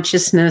mass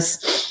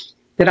consciousness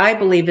that I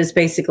believe is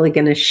basically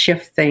going to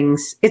shift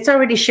things. It's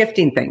already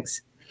shifting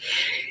things.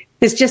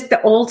 It's just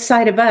the old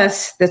side of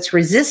us that's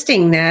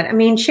resisting that.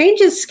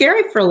 Change is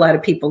scary for a lot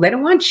of people. They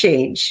don't want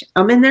change.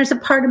 And there's a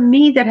part of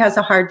me that has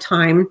a hard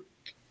time.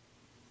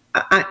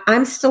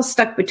 I'm still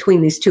stuck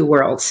between these two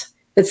worlds.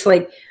 It's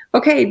like,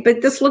 okay,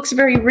 but this looks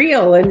very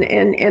real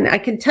and I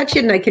can touch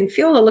it and I can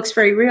feel it looks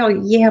very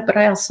real. Yeah, but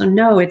I also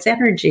know it's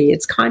energy,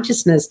 it's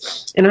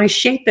consciousness, and I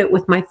shape it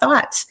with my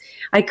thoughts.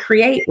 I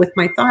create with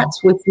my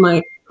thoughts, with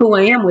my who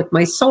I am, with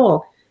my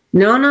soul.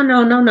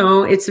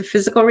 No. It's a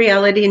physical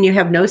reality and you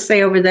have no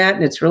say over that.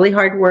 And it's really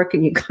hard work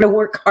and you got to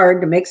work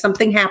hard to make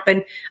something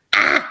happen.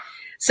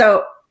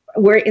 So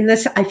we're in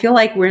this, I feel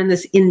like we're in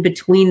this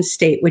in-between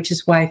state, which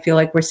is why I feel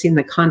like we're seeing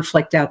the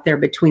conflict out there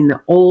between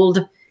the old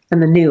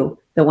and the new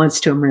that wants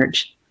to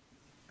emerge.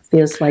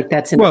 Feels like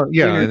that's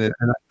and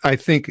I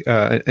think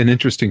an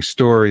interesting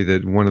story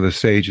that one of the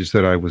sages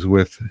that I was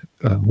with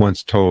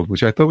once told,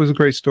 which I thought was a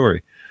great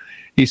story.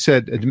 He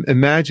said,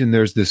 imagine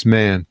there's this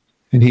man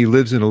and he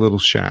lives in a little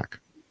shack,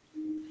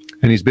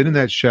 and he's been in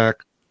that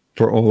shack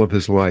for all of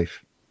his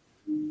life.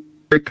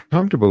 Very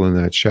comfortable in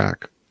that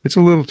shack. It's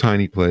a little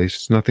tiny place.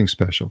 It's nothing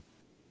special.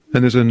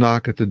 And there's a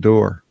knock at the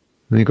door,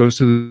 and he goes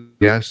to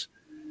the yes.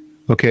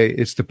 Okay,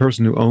 it's the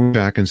person who owns the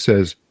shack and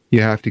says,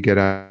 you have to get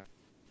out.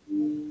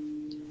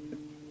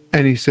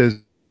 And he says,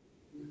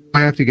 I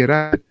have to get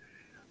out.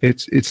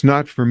 It's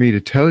not for me to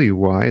tell you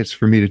why. It's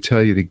for me to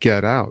tell you to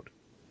get out.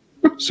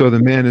 So the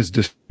man is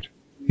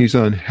he's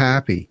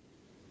unhappy.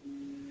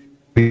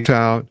 He's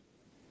out,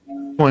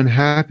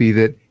 unhappy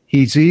that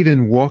he's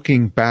even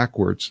walking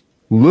backwards,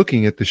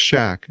 looking at the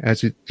shack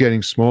as it's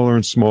getting smaller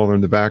and smaller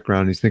in the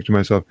background. He's thinking to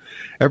himself,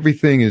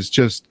 everything is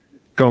just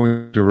going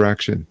in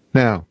direction.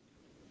 Now,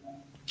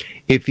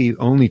 if he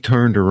only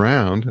turned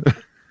around,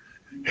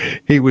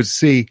 he would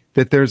see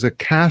that there's a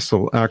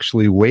castle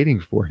actually waiting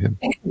for him.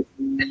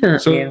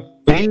 So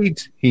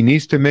he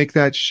needs to make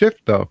that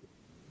shift, though.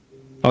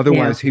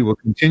 Otherwise, he will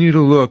continue to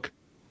look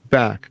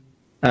back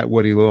at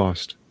what he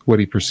lost, what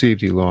he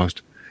perceived he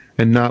lost,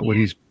 and not what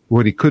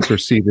he could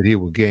perceive that he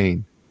will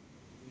gain.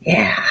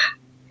 Yeah,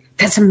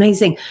 that's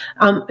amazing.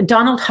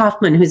 Donald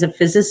Hoffman, who's a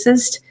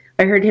physicist,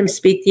 I heard him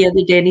speak the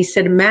other day, and he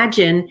said,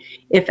 imagine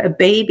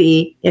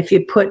if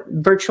you put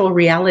virtual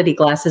reality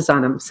glasses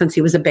on him since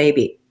he was a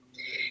baby.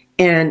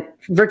 And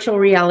virtual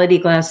reality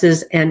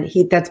glasses, and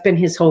that's been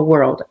his whole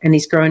world. And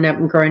he's growing up,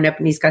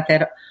 and he's got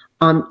that,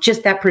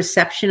 just that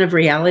perception of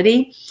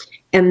reality.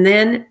 And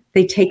then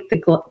they take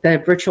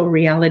the virtual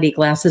reality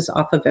glasses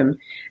off of him.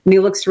 And he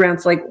looks around,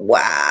 it's like,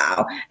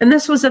 wow. And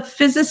this was a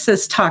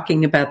physicist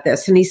talking about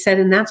this. And he said,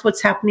 and that's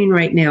what's happening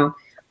right now.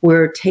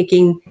 We're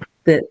taking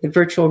the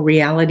virtual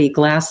reality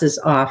glasses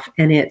off,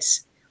 and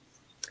it's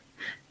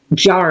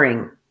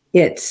jarring.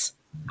 It's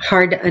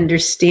hard to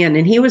understand.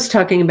 And he was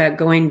talking about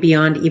going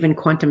beyond even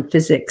quantum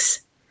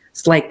physics.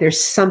 It's like there's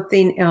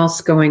something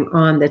else going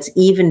on that's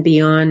even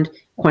beyond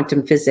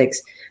quantum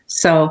physics.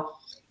 So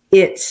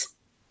it's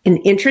an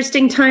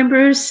interesting time,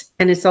 Bruce,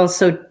 and it's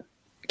also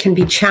can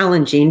be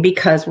challenging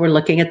because we're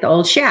looking at the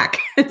old shack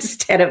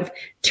instead of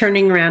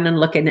turning around and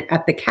looking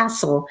at the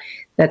castle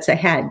that's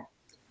ahead.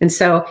 And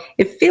so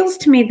it feels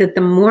to me that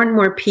the more and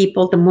more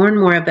people, the more and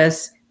more of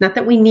us, not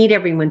that we need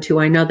everyone to,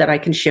 I know that I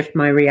can shift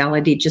my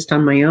reality just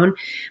on my own,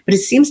 but it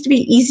seems to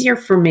be easier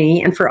for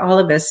me and for all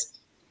of us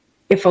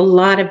if a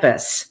lot of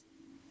us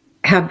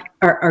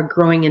are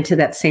growing into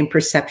that same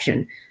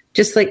perception.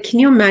 Just like, can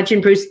you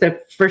imagine, Bruce, the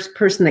first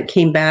person that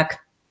came back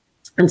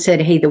and said,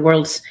 hey, the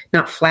world's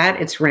not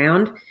flat, it's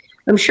round?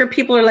 I'm sure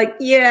people are like,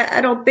 yeah,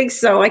 I don't think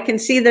so. I can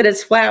see that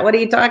it's flat. What are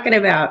you talking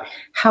about?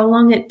 How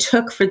long it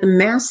took for the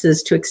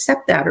masses to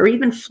accept that, or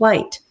even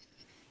flight.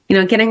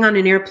 Getting on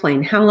an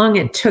airplane, how long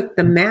it took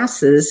the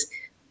masses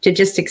to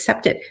just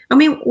accept it. I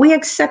mean, we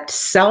accept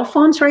cell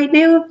phones right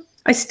now.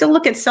 I still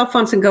look at cell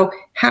phones and go,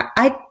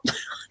 I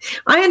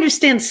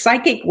understand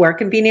psychic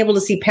work and being able to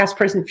see past,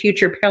 present,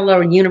 future,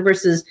 parallel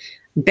universes,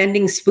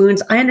 bending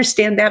spoons. I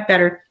understand that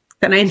better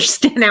than I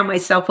understand how my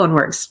cell phone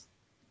works.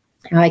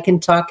 I can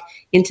talk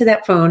into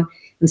that phone,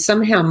 and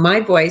somehow my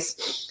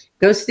voice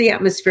goes through the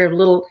atmosphere of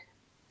little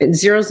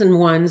zeros and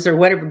ones or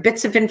whatever,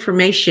 bits of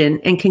information,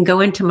 and can go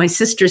into my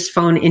sister's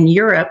phone in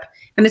Europe,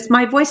 and it's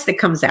my voice that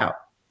comes out.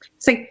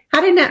 It's like,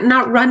 how did that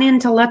not run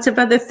into lots of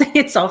other things?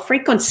 It's all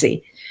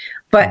frequency.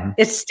 But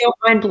it's still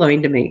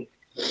mind-blowing to me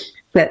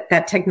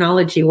that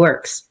technology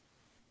works.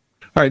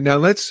 All right, now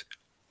let's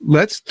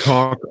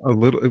talk a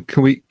little.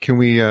 Can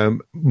we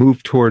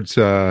move towards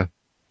the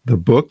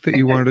book that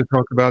you wanted to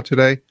talk about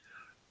today?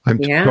 I'm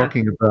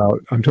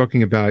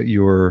talking about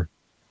your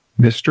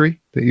mystery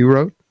that you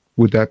wrote.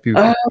 Would that be?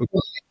 Oh,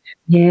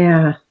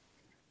 yeah.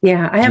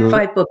 I have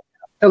 5 books.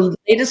 The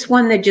latest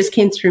one that just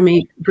came through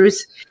me,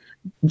 Bruce.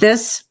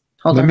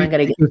 Hold on, I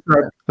gotta get.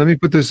 Let me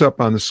put this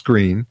up on the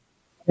screen.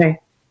 Okay.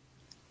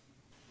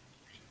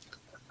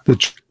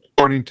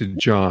 According to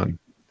John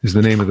is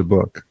the name of the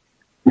book.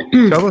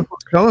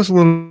 Tell us a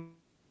little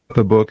about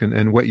the book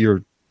and what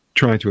you're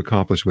trying to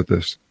accomplish with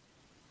this.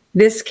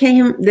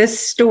 This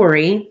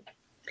story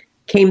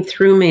came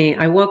through me.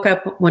 I woke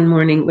up one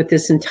morning with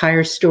this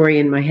entire story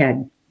in my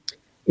head,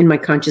 in my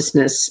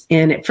consciousness.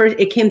 And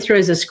it came through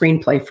as a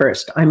screenplay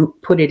first. I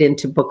put it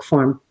into book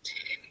form.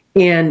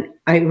 And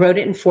I wrote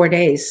it in 4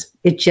 days.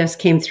 It just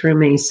came through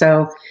me.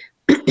 So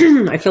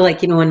I feel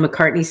like, when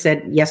McCartney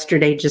said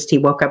yesterday, he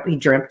woke up, he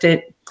dreamt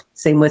it.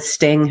 Same with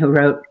Sting, who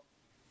wrote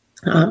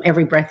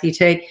Every Breath You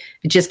Take.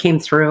 It just came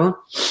through.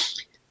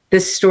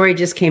 This story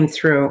just came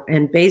through.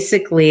 And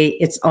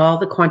basically, it's all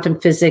the quantum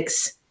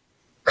physics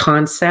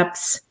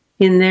concepts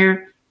in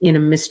there in a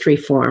mystery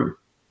form.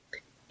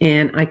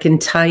 And I can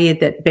tell you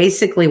that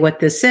basically what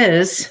this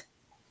is,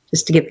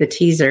 just to give the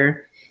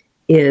teaser,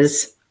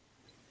 is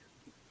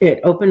it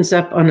opens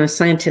up on a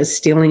scientist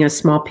stealing a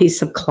small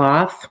piece of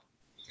cloth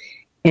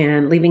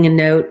and leaving a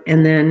note.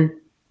 And then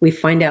we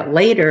find out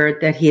later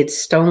that he had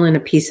stolen a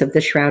piece of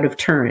the Shroud of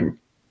Turin.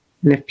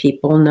 And if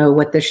people know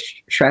what the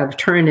Shroud of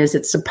Turin is,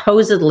 it's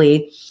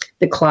supposedly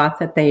the cloth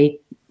that they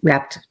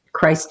wrapped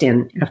Christ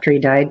in after he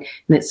died.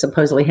 And it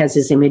supposedly has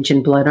his image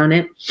and blood on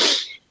it.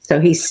 So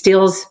he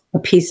steals a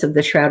piece of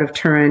the Shroud of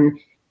Turin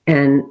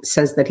and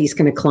says that he's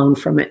going to clone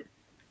from it.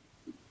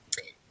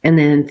 And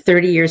then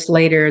 30 years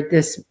later,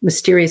 this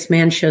mysterious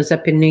man shows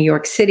up in New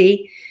York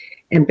City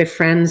and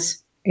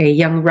befriends a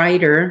young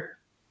writer,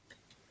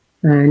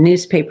 a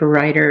newspaper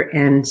writer,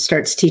 and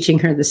starts teaching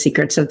her the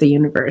secrets of the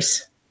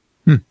universe.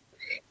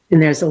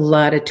 And there's a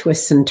lot of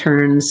twists and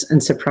turns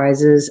and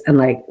surprises and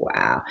like,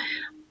 wow.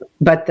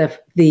 But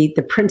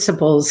the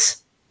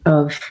principles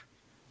of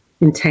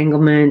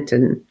entanglement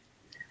and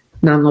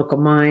non-local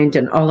mind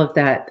and all of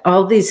that,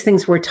 all these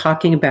things we're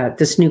talking about,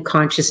 this new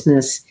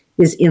consciousness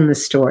is in the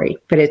story,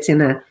 but it's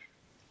in a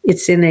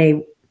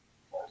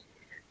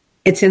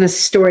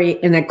story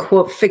in a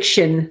quote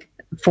fiction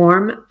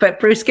form. But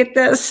Bruce, get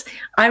this.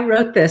 I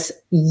wrote this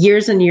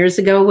years and years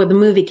ago. Well, the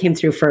movie came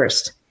through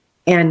first.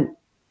 And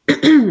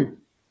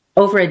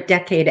over a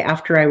decade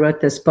after I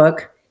wrote this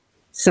book,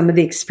 some of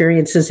the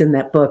experiences in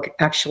that book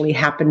actually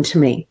happened to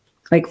me.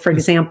 Like, for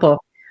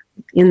example,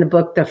 in the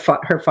book,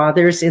 her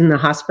father's in the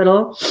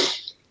hospital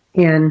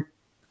and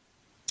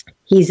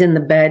he's in the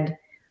bed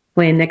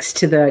laying next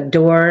to the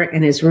door,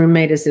 and his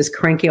roommate is this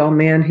cranky old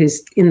man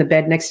who's in the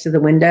bed next to the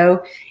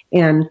window.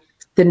 And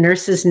the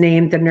nurse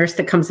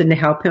that comes in to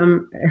help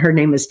him, her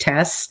name is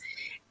Tess.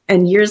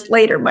 And years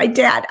later,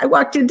 I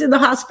walked into the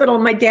hospital,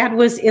 my dad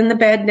was in the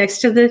bed next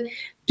to the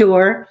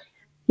door.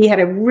 He had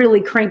a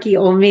really cranky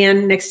old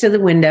man next to the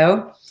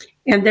window,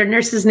 and their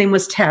nurse's name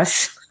was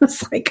Tess.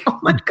 It's like, oh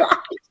my God.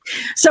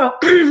 So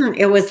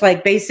it was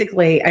like,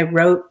 basically I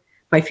wrote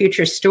my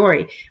future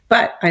story,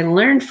 but I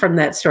learned from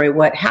that story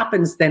what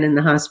happens then in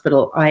the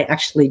hospital. I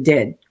actually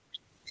did.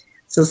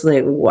 So it's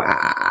like,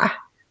 wow.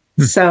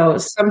 So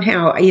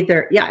somehow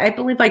I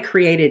believe I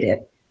created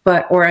it,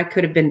 or I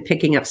could have been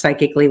picking up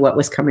psychically what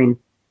was coming.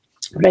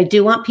 But I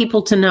do want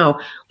people to know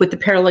with the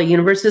parallel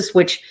universes,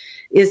 which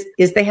is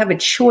they have a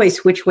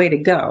choice which way to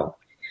go.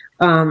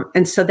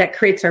 And so that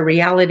creates our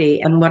reality.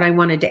 And what I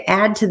wanted to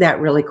add to that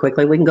really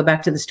quickly, we can go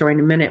back to the story in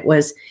a minute,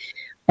 was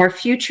our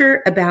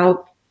future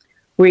about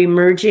we're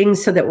emerging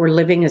so that we're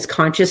living as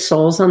conscious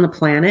souls on the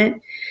planet.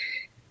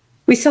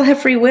 We still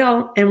have free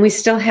will, and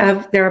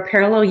there are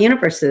parallel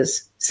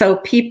universes. So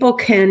people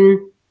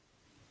can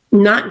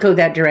not go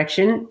that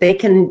direction. They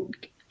can,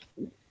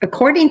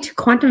 according to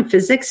quantum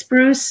physics,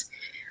 Bruce,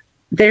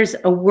 there's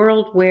a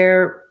world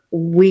where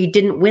we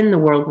didn't win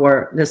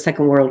the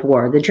Second World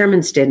War. The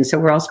Germans did, and so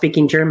we're all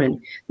speaking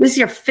German. These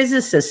are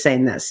physicists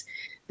saying this.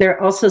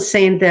 They're also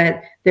saying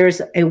that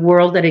there's a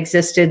world that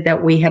existed,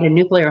 that we had a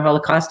nuclear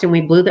holocaust and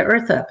we blew the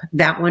earth up.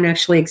 That one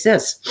actually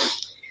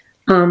exists.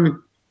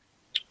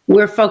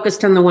 We're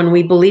focused on the one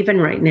we believe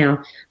in right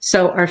now.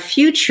 So our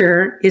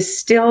future is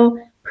still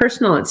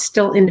personal. It's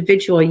still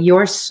individual.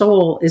 Your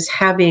soul is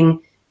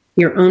having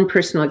your own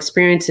personal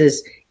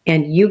experiences,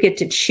 and you get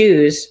to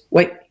choose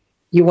what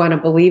you want to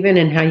believe in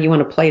and how you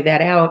want to play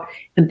that out.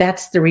 And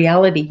that's the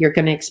reality you're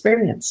going to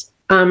experience.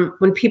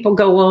 When people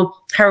go,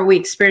 well, how are we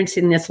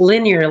experiencing this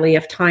linearly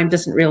if time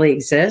doesn't really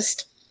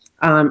exist?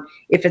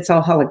 If it's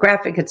all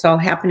holographic, it's all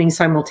happening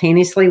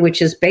simultaneously,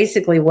 which is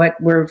basically what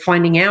we're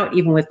finding out,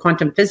 even with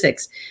quantum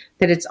physics,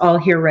 that it's all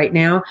here right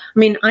now. I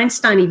mean,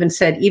 Einstein even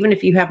said, even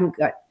if you haven't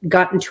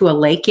gotten to a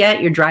lake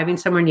yet, you're driving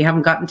somewhere and you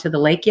haven't gotten to the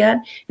lake yet,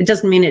 it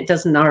doesn't mean it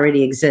doesn't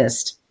already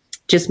exist.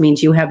 It just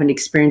means you haven't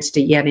experienced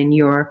it yet in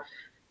your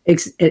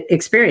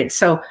experience.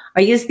 So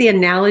I use the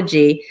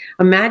analogy,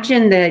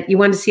 imagine that you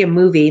want to see a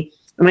movie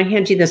and I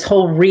hand you this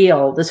whole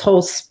reel, this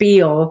whole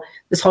spiel,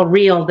 this whole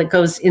reel that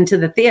goes into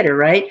the theater,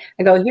 right?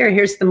 I go,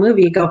 here's the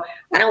movie. You go,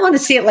 I don't want to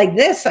see it like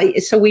this.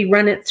 So we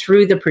run it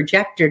through the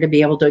projector to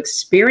be able to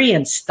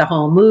experience the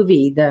whole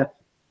movie, the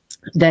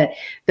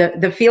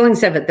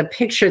feelings of it, the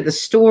picture, the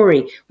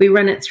story. We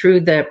run it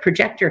through the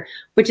projector,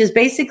 which is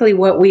basically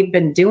what we've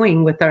been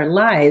doing with our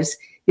lives,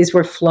 is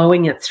we're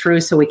flowing it through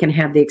so we can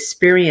have the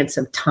experience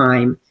of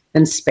time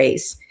and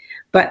space.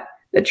 But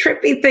the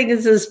trippy thing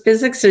is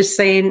physics are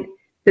saying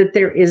that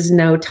there is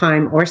no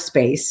time or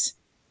space.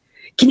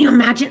 Can you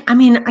imagine? I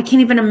mean, I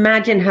can't even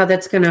imagine how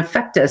that's going to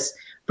affect us,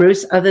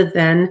 Bruce, other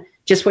than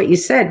just what you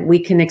said. We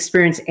can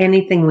experience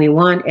anything we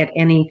want at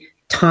any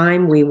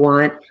time we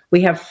want.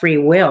 We have free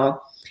will.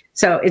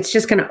 So it's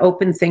just going to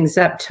open things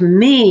up. To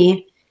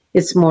me,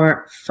 it's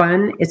more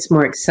fun. It's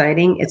more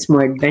exciting. It's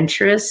more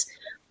adventurous.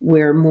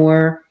 We're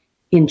more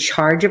in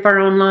charge of our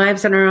own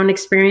lives and our own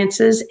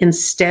experiences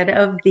instead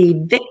of the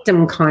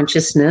victim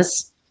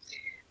consciousness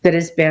that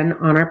has been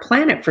on our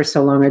planet for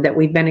so long, or that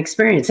we've been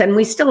experiencing, and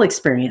we still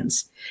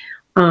experience.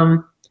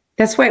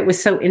 That's why it was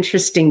so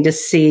interesting to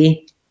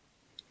see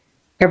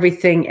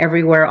everything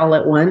everywhere all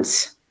at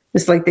once.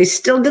 It's like they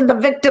still did the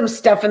victim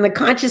stuff and the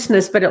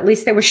consciousness, but at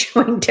least they were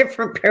showing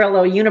different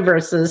parallel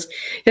universes.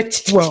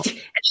 It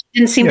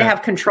didn't seem to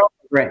have control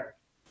Right.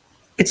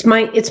 It's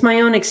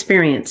my own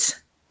experience.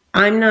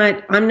 I'm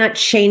not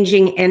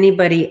changing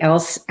anybody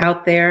else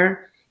out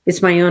there.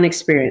 It's my own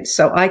experience.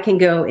 So I can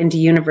go into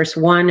Universe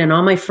 1 and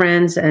all my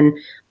friends, and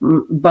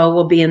Bo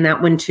will be in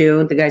that one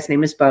too. The guy's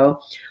name is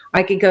Bo.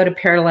 I could go to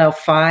Parallel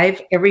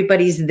 5.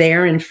 Everybody's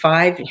there in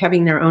 5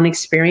 having their own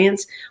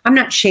experience. I'm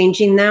not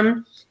changing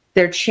them.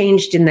 They're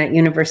changed in that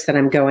universe that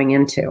I'm going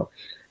into.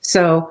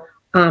 So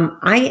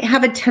I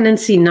have a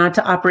tendency not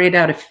to operate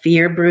out of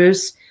fear,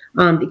 Bruce,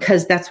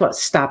 because that's what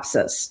stops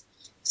us.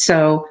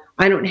 So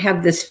I don't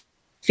have this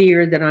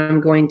fear that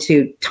I'm going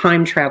to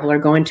time travel or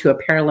go into a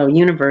parallel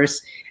universe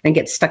and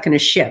get stuck in a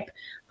ship.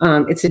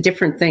 It's a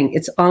different thing.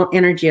 It's all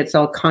energy. It's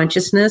all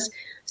consciousness.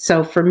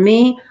 So for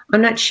me,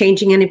 I'm not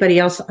changing anybody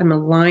else. I'm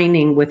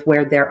aligning with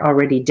where they're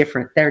already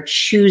different. They're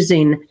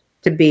choosing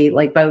to be,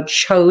 like Bo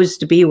chose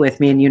to be with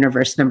me in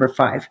universe number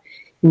 5.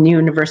 In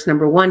universe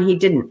number 1, he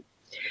didn't.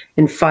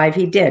 In 5,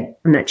 he did.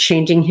 I'm not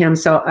changing him.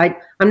 So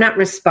I'm not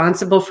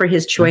responsible for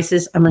his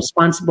choices. I'm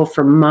responsible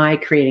for my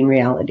creating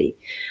reality.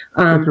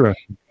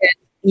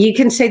 You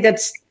can say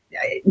that's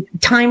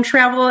time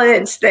travel.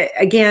 It's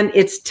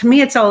to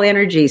me, it's all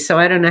energy. So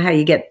I don't know how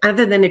you get,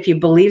 other than if you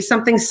believe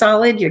something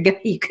solid, you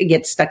could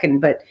get stuck in,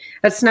 but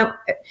that's not.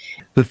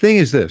 The thing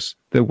is this,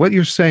 that what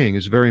you're saying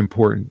is very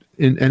important,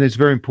 and it's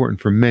very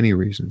important for many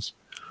reasons.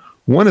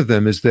 One of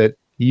them is that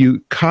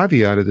you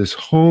caveated this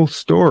whole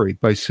story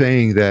by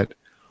saying that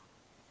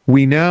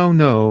we now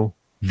know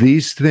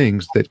these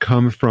things that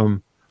come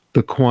from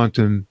the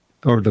quantum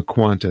or the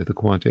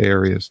quanta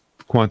areas.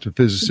 Quantum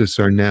physicists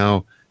are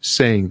now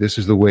saying this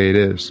is the way it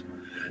is.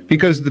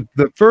 Because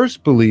the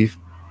first belief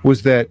from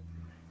the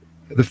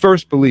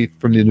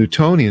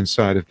Newtonian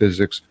side of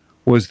physics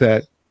was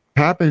that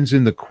happens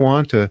in the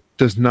quanta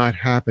does not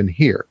happen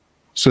here.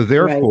 So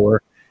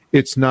therefore,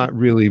 it's not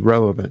really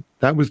relevant.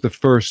 That was the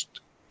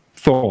first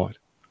thought.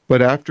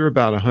 But after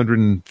about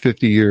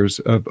 150 years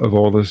of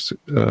all this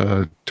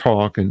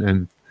talk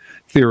and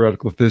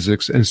theoretical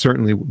physics, and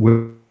certainly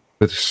with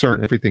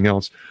CERN, everything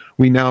else,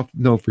 we now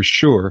know for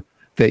sure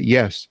that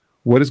yes,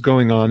 what is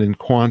going on in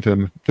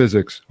quantum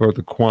physics or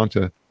the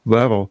quanta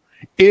level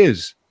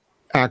is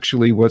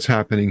actually what's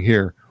happening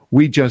here.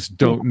 We just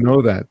don't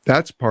know that.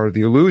 That's part of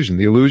the illusion.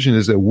 The illusion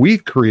is that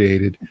we've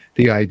created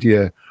the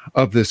idea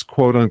of this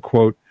quote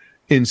unquote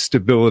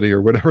instability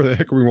or whatever the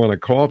heck we want to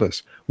call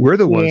this. We're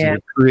the ones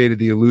that created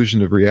the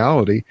illusion of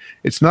reality.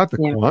 It's not the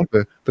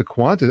quanta. The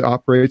quanta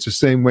operates the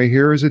same way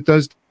here as it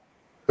does,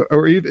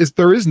 or even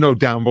there is no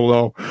down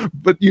below,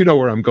 but you know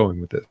where I'm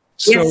going with this.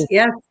 So,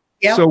 yes.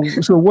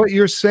 So what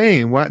you're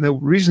saying, the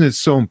reason it's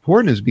so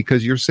important is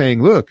because you're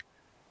saying, look,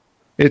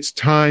 it's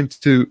time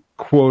to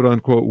quote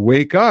unquote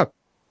wake up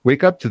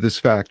to this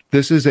fact.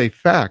 This is a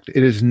fact.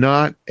 It is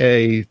not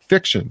a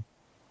fiction.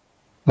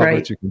 I'll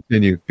let you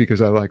continue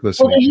because I like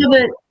listening.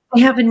 Well,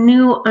 we have a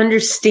new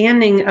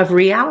understanding of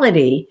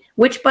reality,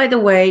 which, by the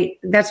way,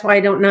 that's why I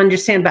don't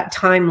understand about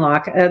time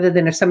lock, other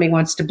than if somebody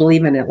wants to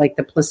believe in it, like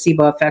the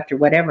placebo effect or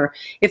whatever.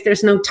 If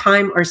there's no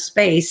time or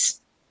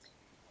space,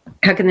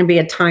 how can there be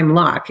a time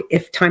lock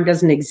if time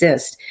doesn't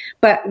exist?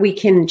 But we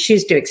can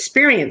choose to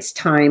experience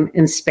time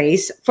and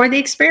space for the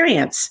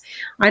experience.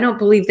 I don't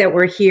believe that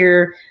we're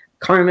here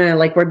karma,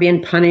 like we're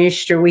being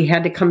punished or we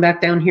had to come back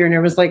down here and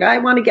it was like, I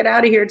want to get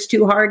out of here. It's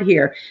too hard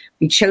here.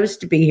 We chose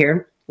to be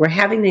here. We're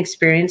having the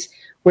experience.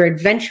 We're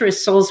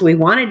adventurous souls. We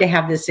wanted to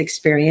have this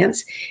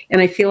experience.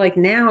 And I feel like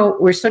now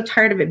we're so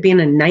tired of it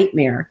being a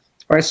nightmare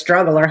or a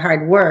struggle or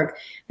hard work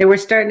that we're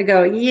starting to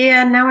go,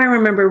 now I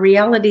remember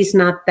reality's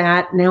not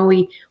that. Now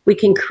we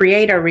can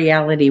create our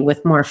reality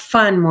with more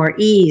fun, more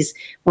ease,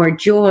 more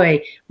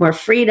joy, more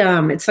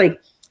freedom. It's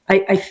like,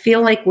 I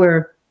feel like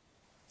we're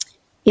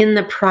in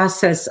the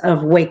process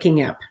of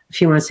waking up,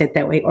 if you want to say it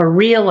that way, or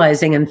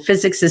realizing, and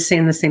physics is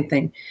saying the same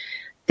thing.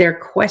 They're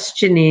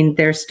questioning,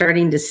 they're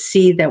starting to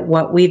see that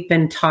what we've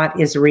been taught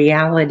is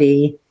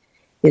reality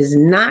is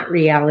not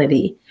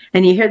reality.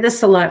 And you hear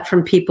this a lot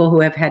from people who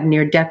have had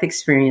near-death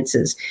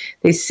experiences.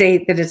 They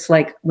say that it's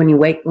like when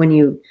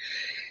you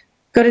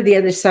go to the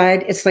other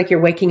side, it's like you're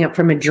waking up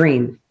from a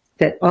dream,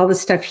 that all the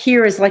stuff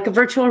here is like a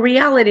virtual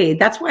reality.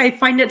 That's why I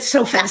find it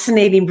so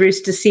fascinating, Bruce,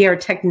 to see our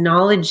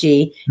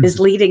technology is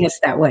leading us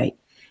that way.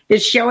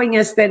 It's showing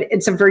us that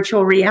it's a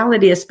virtual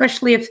reality,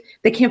 especially if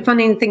they can't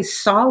find anything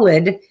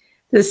solid,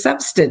 the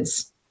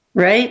substance,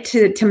 right?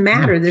 To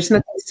matter. There's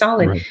nothing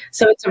solid. Right.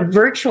 So it's a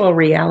virtual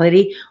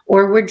reality,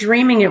 or we're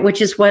dreaming it,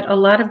 which is what a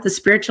lot of the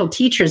spiritual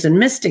teachers and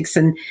mystics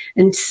and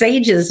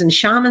sages and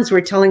shamans were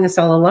telling us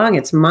all along.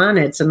 It's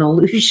mana, it's an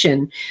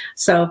illusion.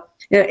 So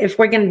if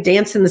we're going to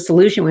dance in this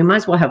illusion, we might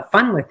as well have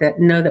fun with it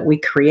and know that we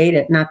create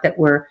it, not that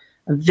we're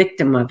a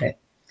victim of it.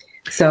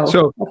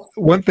 So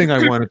one thing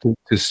I wanted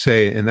to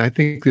say, and I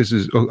think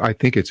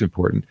it's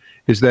important,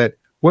 is that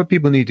what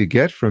people need to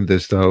get from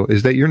this, though,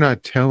 is that you're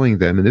not telling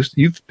them, and this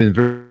you've been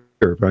very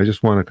clear, but I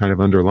just want to kind of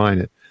underline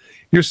it.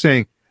 You're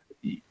saying,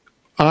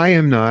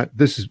 I'm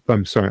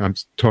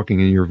talking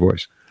in your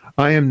voice.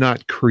 I am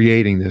not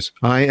creating this.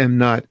 I am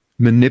not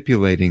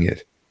manipulating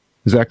it.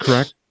 Is that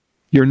correct?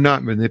 You're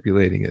not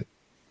manipulating it.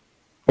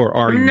 Or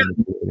are I'm you not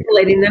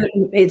manipulating them.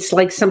 It's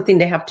like something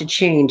to have to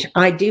change.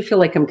 I do feel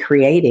like I'm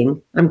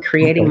creating. I'm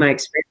creating my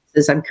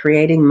experiences. I'm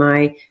creating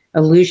my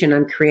illusion.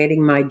 I'm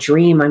creating my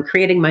dream. I'm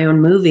creating my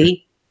own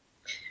movie.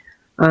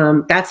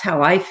 That's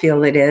how I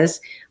feel it is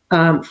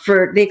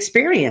for the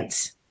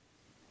experience.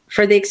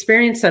 For the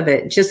experience of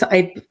it. Just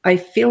I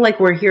feel like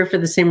we're here for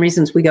the same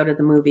reasons we go to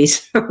the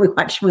movies. We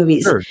watch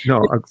movies. Sure.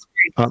 No,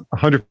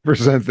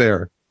 100%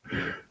 there.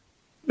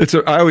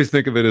 I always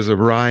think of it as a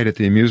ride at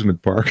the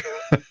amusement park.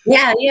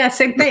 Yeah,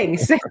 same thing.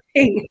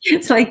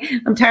 It's like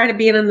I'm tired of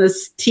being in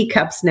those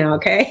teacups now,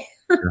 okay?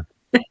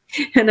 Yeah.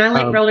 And I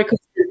like roller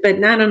coasters, but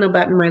I don't know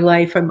about in my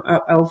life. I'm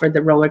over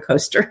the roller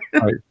coaster.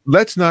 All right.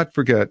 Let's not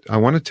forget, I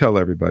want to tell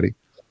everybody,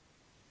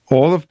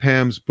 all of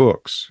Pam's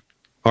books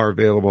are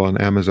available on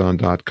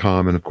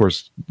Amazon.com, and of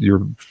course,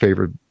 your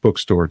favorite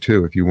bookstore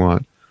too, if you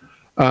want.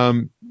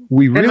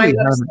 We really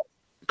haven't.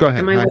 Go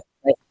ahead.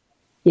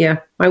 Yeah,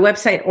 my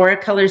website,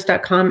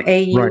 auracolors.com,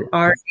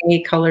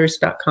 AURA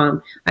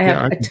colors.com. I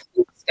have a ton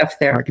of stuff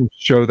there. I can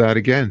show that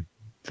again.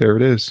 There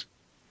it is.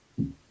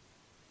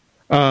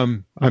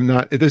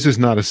 This is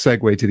not a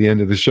segue to the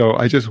end of the show.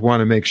 I just want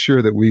to make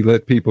sure that we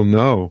let people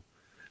know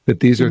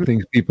that these are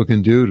things people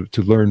can do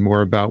to learn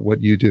more about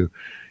what you do.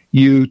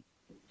 You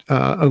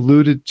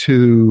alluded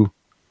to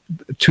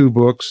 2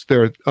 books.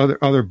 There are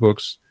other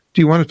books.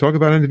 Do you want to talk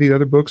about any of the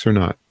other books or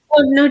not?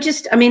 Well, no,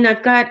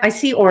 I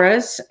see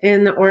auras,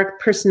 and the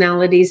auric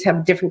personalities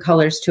have different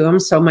colors to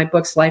them. So my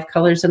books, Life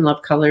Colors and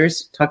Love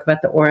Colors, talk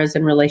about the auras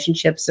and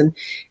relationships, and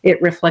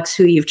it reflects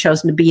who you've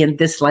chosen to be in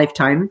this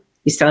lifetime.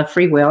 You still have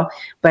free will,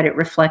 but it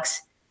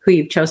reflects who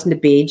you've chosen to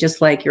be,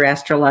 just like your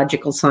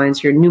astrological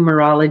signs, your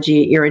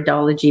numerology,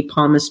 iridology,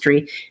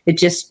 palmistry. It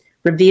just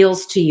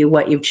reveals to you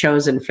what you've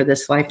chosen for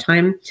this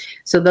lifetime.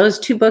 So those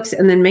 2 books,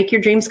 and then Make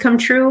Your Dreams Come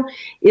True,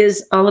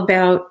 is all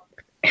about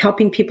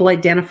helping people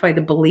identify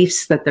the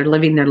beliefs that they're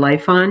living their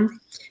life on,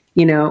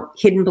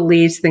 hidden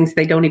beliefs, things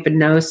they don't even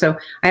know. So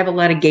I have a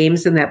lot of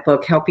games in that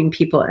book helping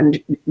people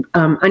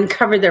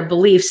uncover their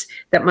beliefs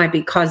that might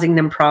be causing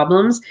them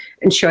problems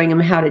and showing them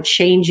how to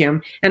change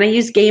them. And I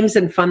use games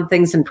and fun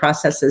things and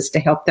processes to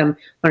help them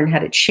learn how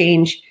to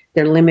change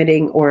their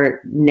limiting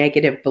or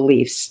negative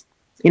beliefs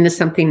into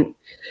something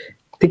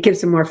that gives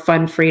them more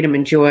fun, freedom,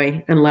 and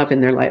joy and love in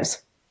their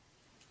lives.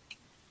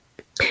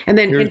 And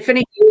then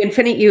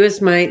Infinite You is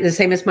the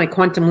same as my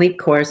Quantum Leap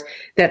course.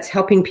 That's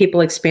helping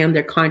people expand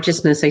their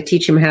consciousness. I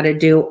teach them how to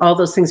do all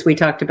those things we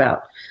talked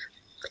about.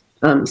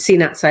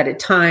 Seeing outside of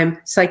time,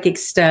 psychic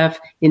stuff,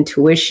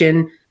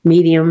 intuition,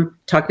 medium,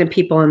 talking to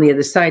people on the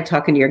other side,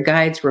 talking to your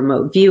guides,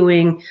 remote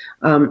viewing,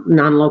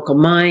 non-local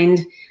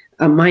mind,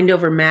 mind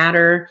over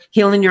matter,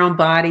 healing your own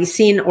body,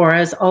 seeing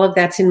auras. All of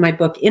that's in my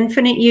book,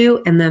 Infinite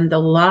You. And then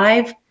the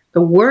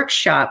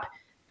workshop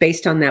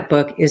based on that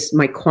book is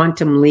my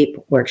Quantum Leap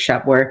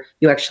workshop, where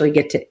you actually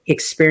get to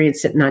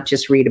experience it, not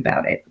just read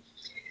about it.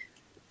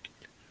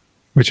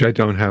 Which I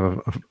don't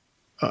have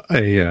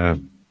a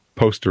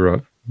poster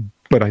of,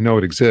 but I know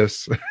it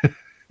exists.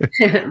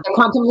 The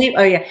Quantum Leap.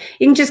 Oh yeah,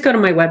 you can just go to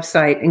my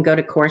website and go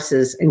to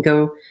courses and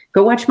go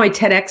watch my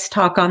TEDx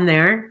talk on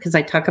there, because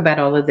I talk about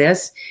all of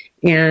this,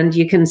 and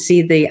you can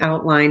see the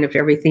outline of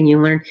everything you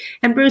learn.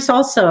 And Bruce,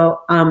 also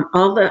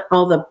all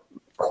the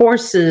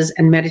courses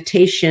and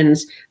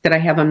meditations that I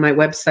have on my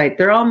website,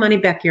 they're all money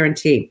back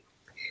guarantee.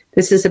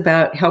 This is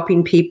about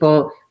helping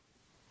people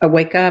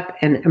wake up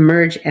and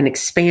emerge and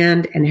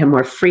expand and have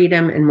more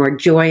freedom and more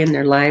joy in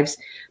their lives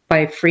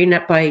by freeing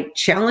up, by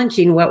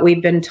challenging what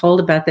we've been told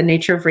about the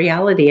nature of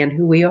reality and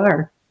who we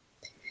are.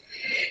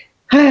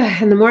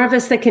 And the more of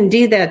us that can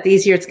do that, the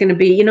easier it's going to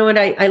be. You know what?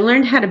 I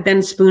learned how to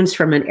bend spoons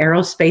from an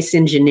aerospace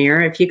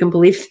engineer, if you can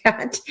believe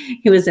that.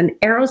 He was an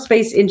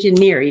aerospace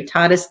engineer. He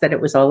taught us that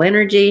it was all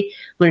energy,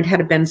 learned how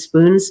to bend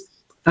spoons.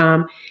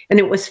 And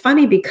it was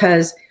funny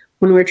because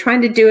when we were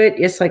trying to do it,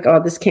 it's like,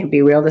 oh, this can't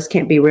be real. This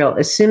can't be real.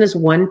 As soon as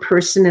one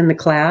person in the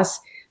class,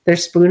 their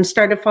spoons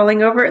started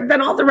falling over,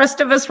 then all the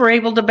rest of us were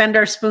able to bend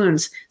our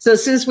spoons. So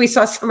as soon as we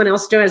saw someone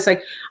else do it, it's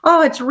like,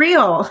 oh, it's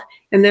real.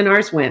 And then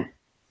ours went.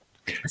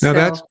 Now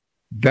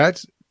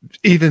that's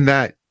even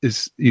that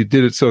is, you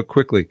did it so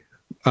quickly.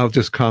 I'll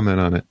just comment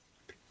on it.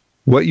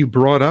 What you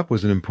brought up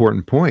was an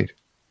important point.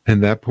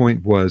 And that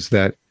point was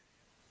that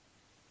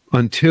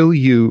until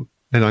you,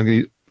 and I'm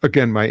going to,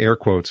 again, my air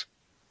quotes,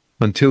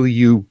 until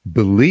you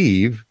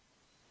believe,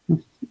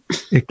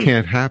 it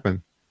can't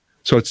happen.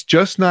 So it's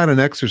just not an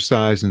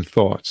exercise in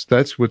thoughts.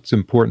 That's what's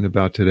important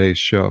about today's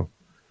show.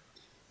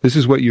 This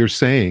is what you're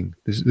saying.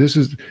 This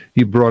is,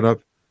 you brought up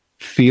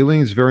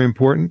feeling is very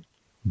important.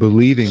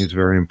 Believing is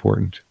very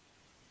important.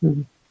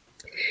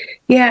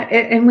 Yeah,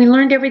 and we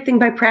learned everything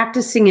by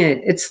practicing it.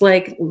 It's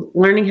like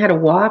learning how to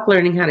walk,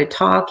 learning how to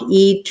talk,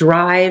 eat,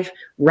 drive,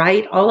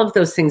 write, all of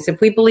those things. If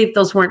we believed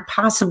those weren't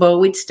possible,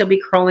 we'd still be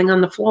crawling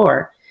on the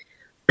floor,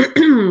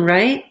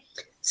 right?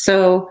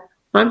 So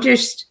I'm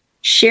just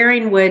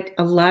sharing what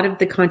a lot of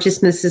the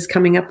consciousness is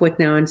coming up with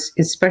now, and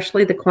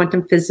especially the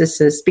quantum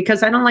physicists,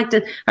 because I don't want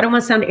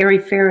to sound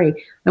airy-fairy.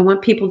 I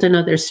want people to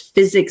know there's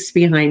physics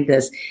behind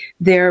this.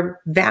 They're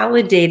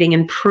validating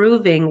and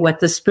proving what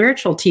the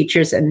spiritual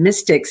teachers and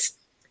mystics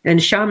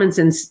and shamans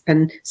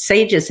and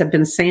sages have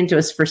been saying to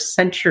us for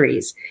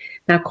centuries.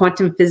 Now,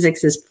 quantum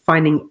physics is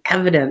finding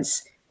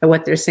evidence that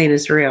what they're saying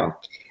is real.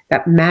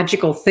 That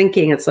magical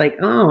thinking, it's like,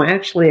 oh,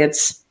 actually,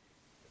 it's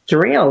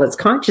real. It's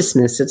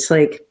consciousness. It's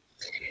like,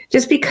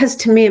 just because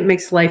to me it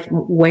makes life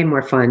way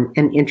more fun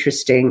and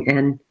interesting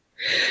and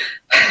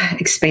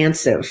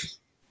expansive.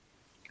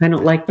 I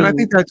don't like being... I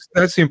think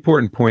that's the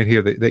important point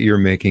here that you're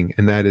making,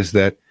 and that is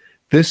that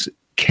this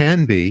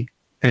can be,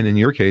 and in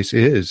your case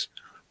is,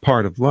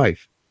 part of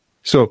life.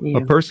 So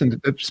a person,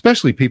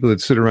 especially people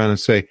that sit around and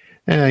say,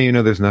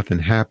 there's nothing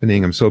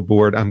happening, I'm so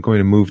bored, I'm going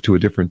to move to a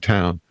different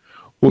town.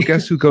 Well,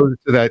 guess who goes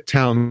to that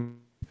town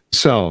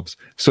themselves?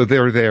 So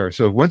they're there.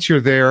 So once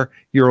you're there,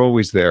 you're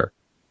always there.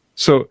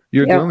 So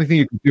the only thing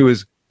you can do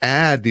is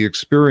add the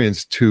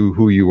experience to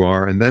who you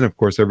are. And then, of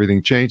course,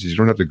 everything changes. You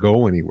don't have to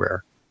go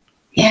anywhere.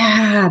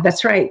 Yeah,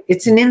 that's right.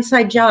 It's an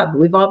inside job.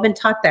 We've all been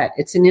taught that.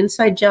 It's an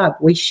inside job.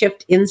 We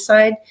shift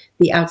inside,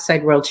 the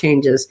outside world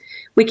changes.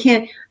 We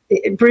can't,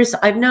 Bruce,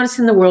 I've noticed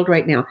in the world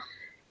right now,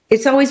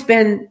 it's always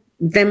been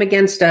them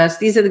against us.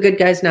 These are the good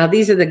guys now.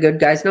 These are the good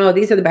guys. No,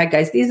 these are the bad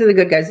guys. These are the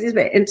good guys.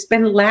 It's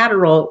been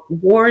lateral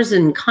wars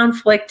and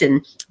conflict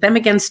and them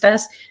against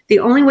us. The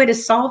only way to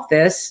solve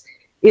this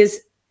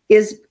is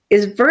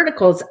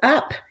vertical. It's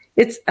up.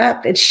 It's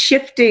up. It's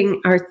shifting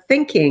our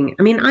thinking.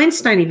 I mean,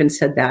 Einstein even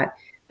said that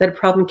a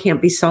problem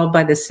can't be solved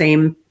by the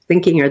same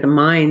thinking or the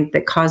mind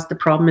that caused the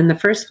problem in the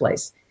first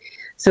place.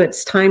 So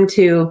it's time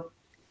to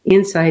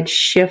inside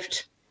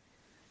shift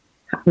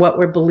what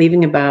we're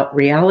believing about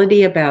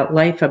reality, about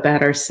life,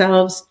 about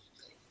ourselves.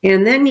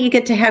 And then you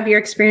get to have your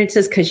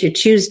experiences because you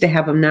choose to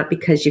have them, not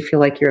because you feel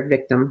like you're a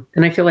victim.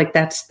 And I feel like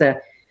that's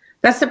the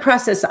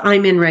process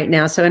I'm in right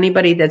now. So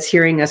anybody that's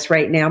hearing us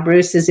right now,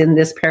 Bruce is in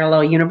this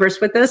parallel universe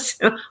with us,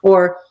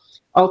 or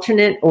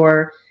alternate,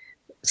 or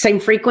same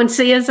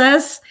frequency as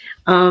us.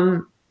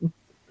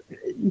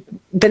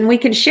 Then we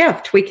can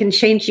shift. We can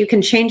change. You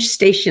can change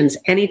stations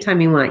anytime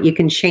you want. You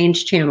can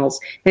change channels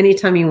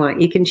anytime you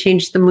want. You can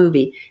change the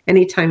movie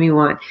anytime you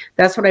want.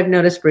 That's what I've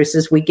noticed, Bruce,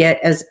 is we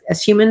get, as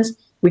humans,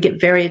 we get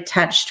very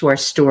attached to our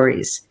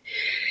stories.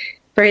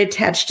 Very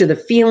attached to the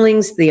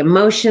feelings, the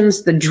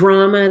emotions, the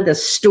drama, the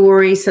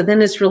story. So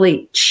then it's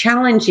really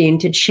challenging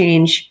to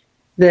change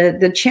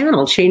the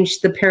channel, change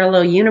the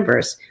parallel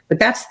universe. But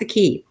that's the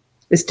key,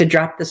 is to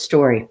drop the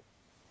story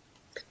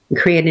and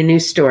create a new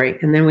story.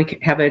 And then we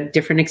can have a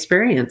different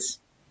experience.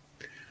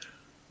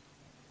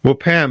 Well,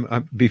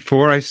 Pam,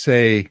 before I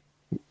say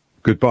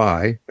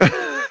goodbye,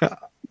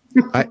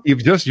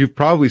 you've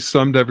probably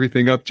summed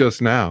everything up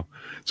just now.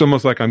 It's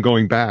almost like I'm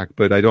going back,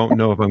 but I don't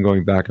know if I'm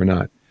going back or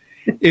not.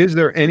 Is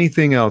there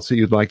anything else that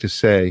you'd like to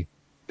say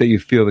that you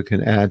feel that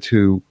can add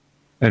to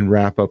and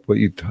wrap up what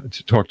you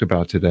talked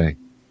about today?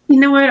 You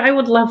know what? I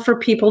would love for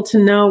people to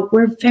know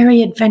we're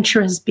very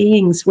adventurous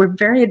beings. We're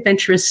very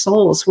adventurous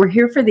souls. We're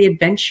here for the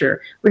adventure.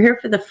 We're here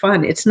for the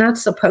fun. It's not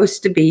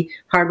supposed to be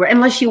hard work,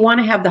 unless you want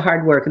to have the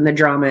hard work and the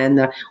drama and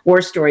the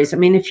war stories. I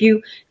mean, if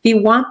you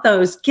want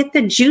those, get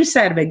the juice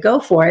out of it. Go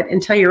for it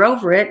until you're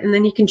over it, and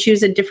then you can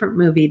choose a different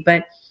movie.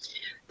 But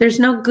there's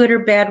no good or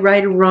bad,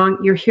 right or wrong.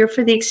 You're here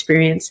for the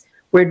experience.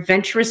 We're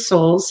adventurous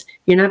souls.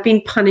 You're not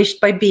being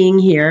punished by being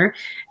here.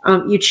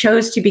 You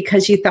chose to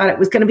because you thought it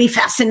was going to be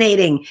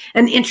fascinating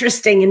and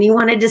interesting, and you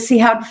wanted to see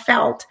how it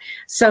felt.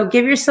 So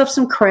give yourself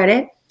some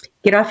credit.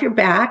 Get off your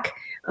back.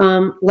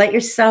 Let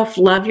yourself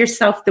love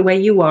yourself the way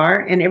you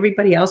are, and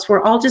everybody else.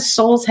 We're all just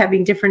souls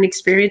having different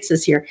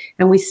experiences here,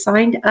 and we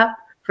signed up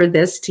for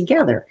this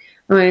together.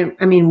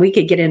 I mean, we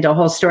could get into a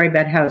whole story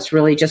about how it's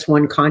really just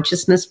one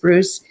consciousness,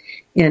 Bruce,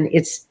 and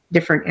it's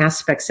different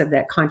aspects of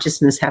that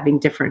consciousness having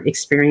different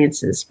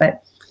experiences.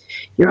 But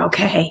you're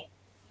okay.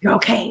 You're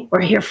okay. We're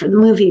here for the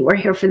movie. We're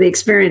here for the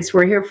experience.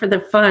 We're here for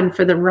the fun,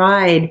 for the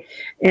ride.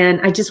 And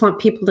I just want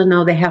people to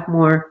know they have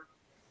more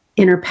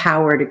inner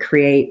power to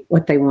create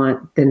what they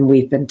want than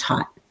we've been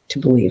taught to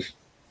believe.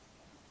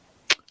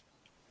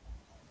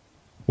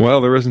 Well,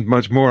 there isn't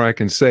much more I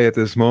can say at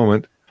this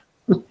moment.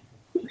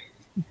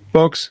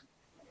 Folks,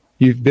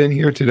 you've been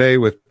here today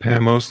with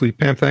Pam Osley.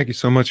 Pam, thank you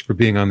so much for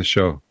being on the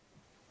show.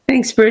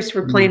 Thanks, Bruce,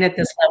 for playing at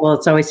this level.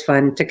 It's always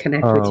fun to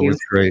connect with you. It was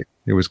great.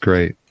 It was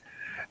great.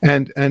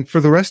 And for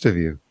the rest of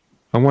you,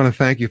 I want to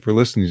thank you for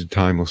listening to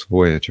Timeless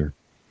Voyager.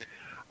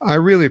 I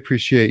really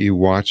appreciate you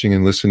watching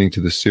and listening to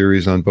the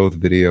series on both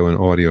video and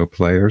audio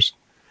players.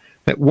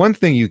 And one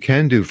thing you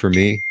can do for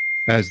me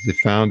as the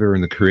founder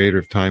and the creator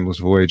of Timeless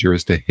Voyager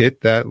is to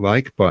hit that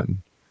like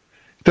button.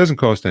 It doesn't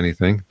cost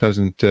anything. It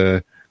doesn't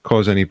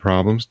cause any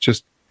problems.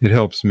 Just it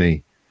helps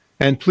me.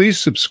 And please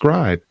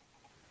subscribe.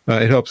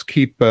 It helps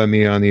keep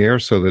me on the air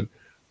so that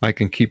I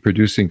can keep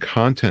producing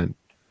content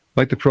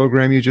like the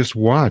program you just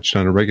watched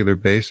on a regular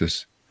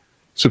basis.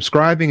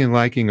 Subscribing and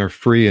liking are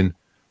free, and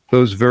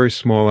those very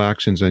small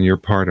actions on your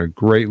part are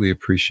greatly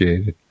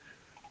appreciated.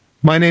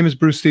 My name is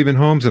Bruce Stephen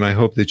Holmes, and I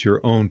hope that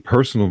your own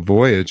personal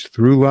voyage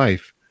through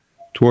life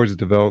towards the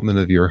development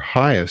of your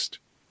highest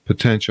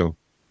potential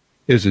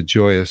is a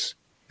joyous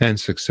and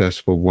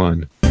successful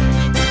one.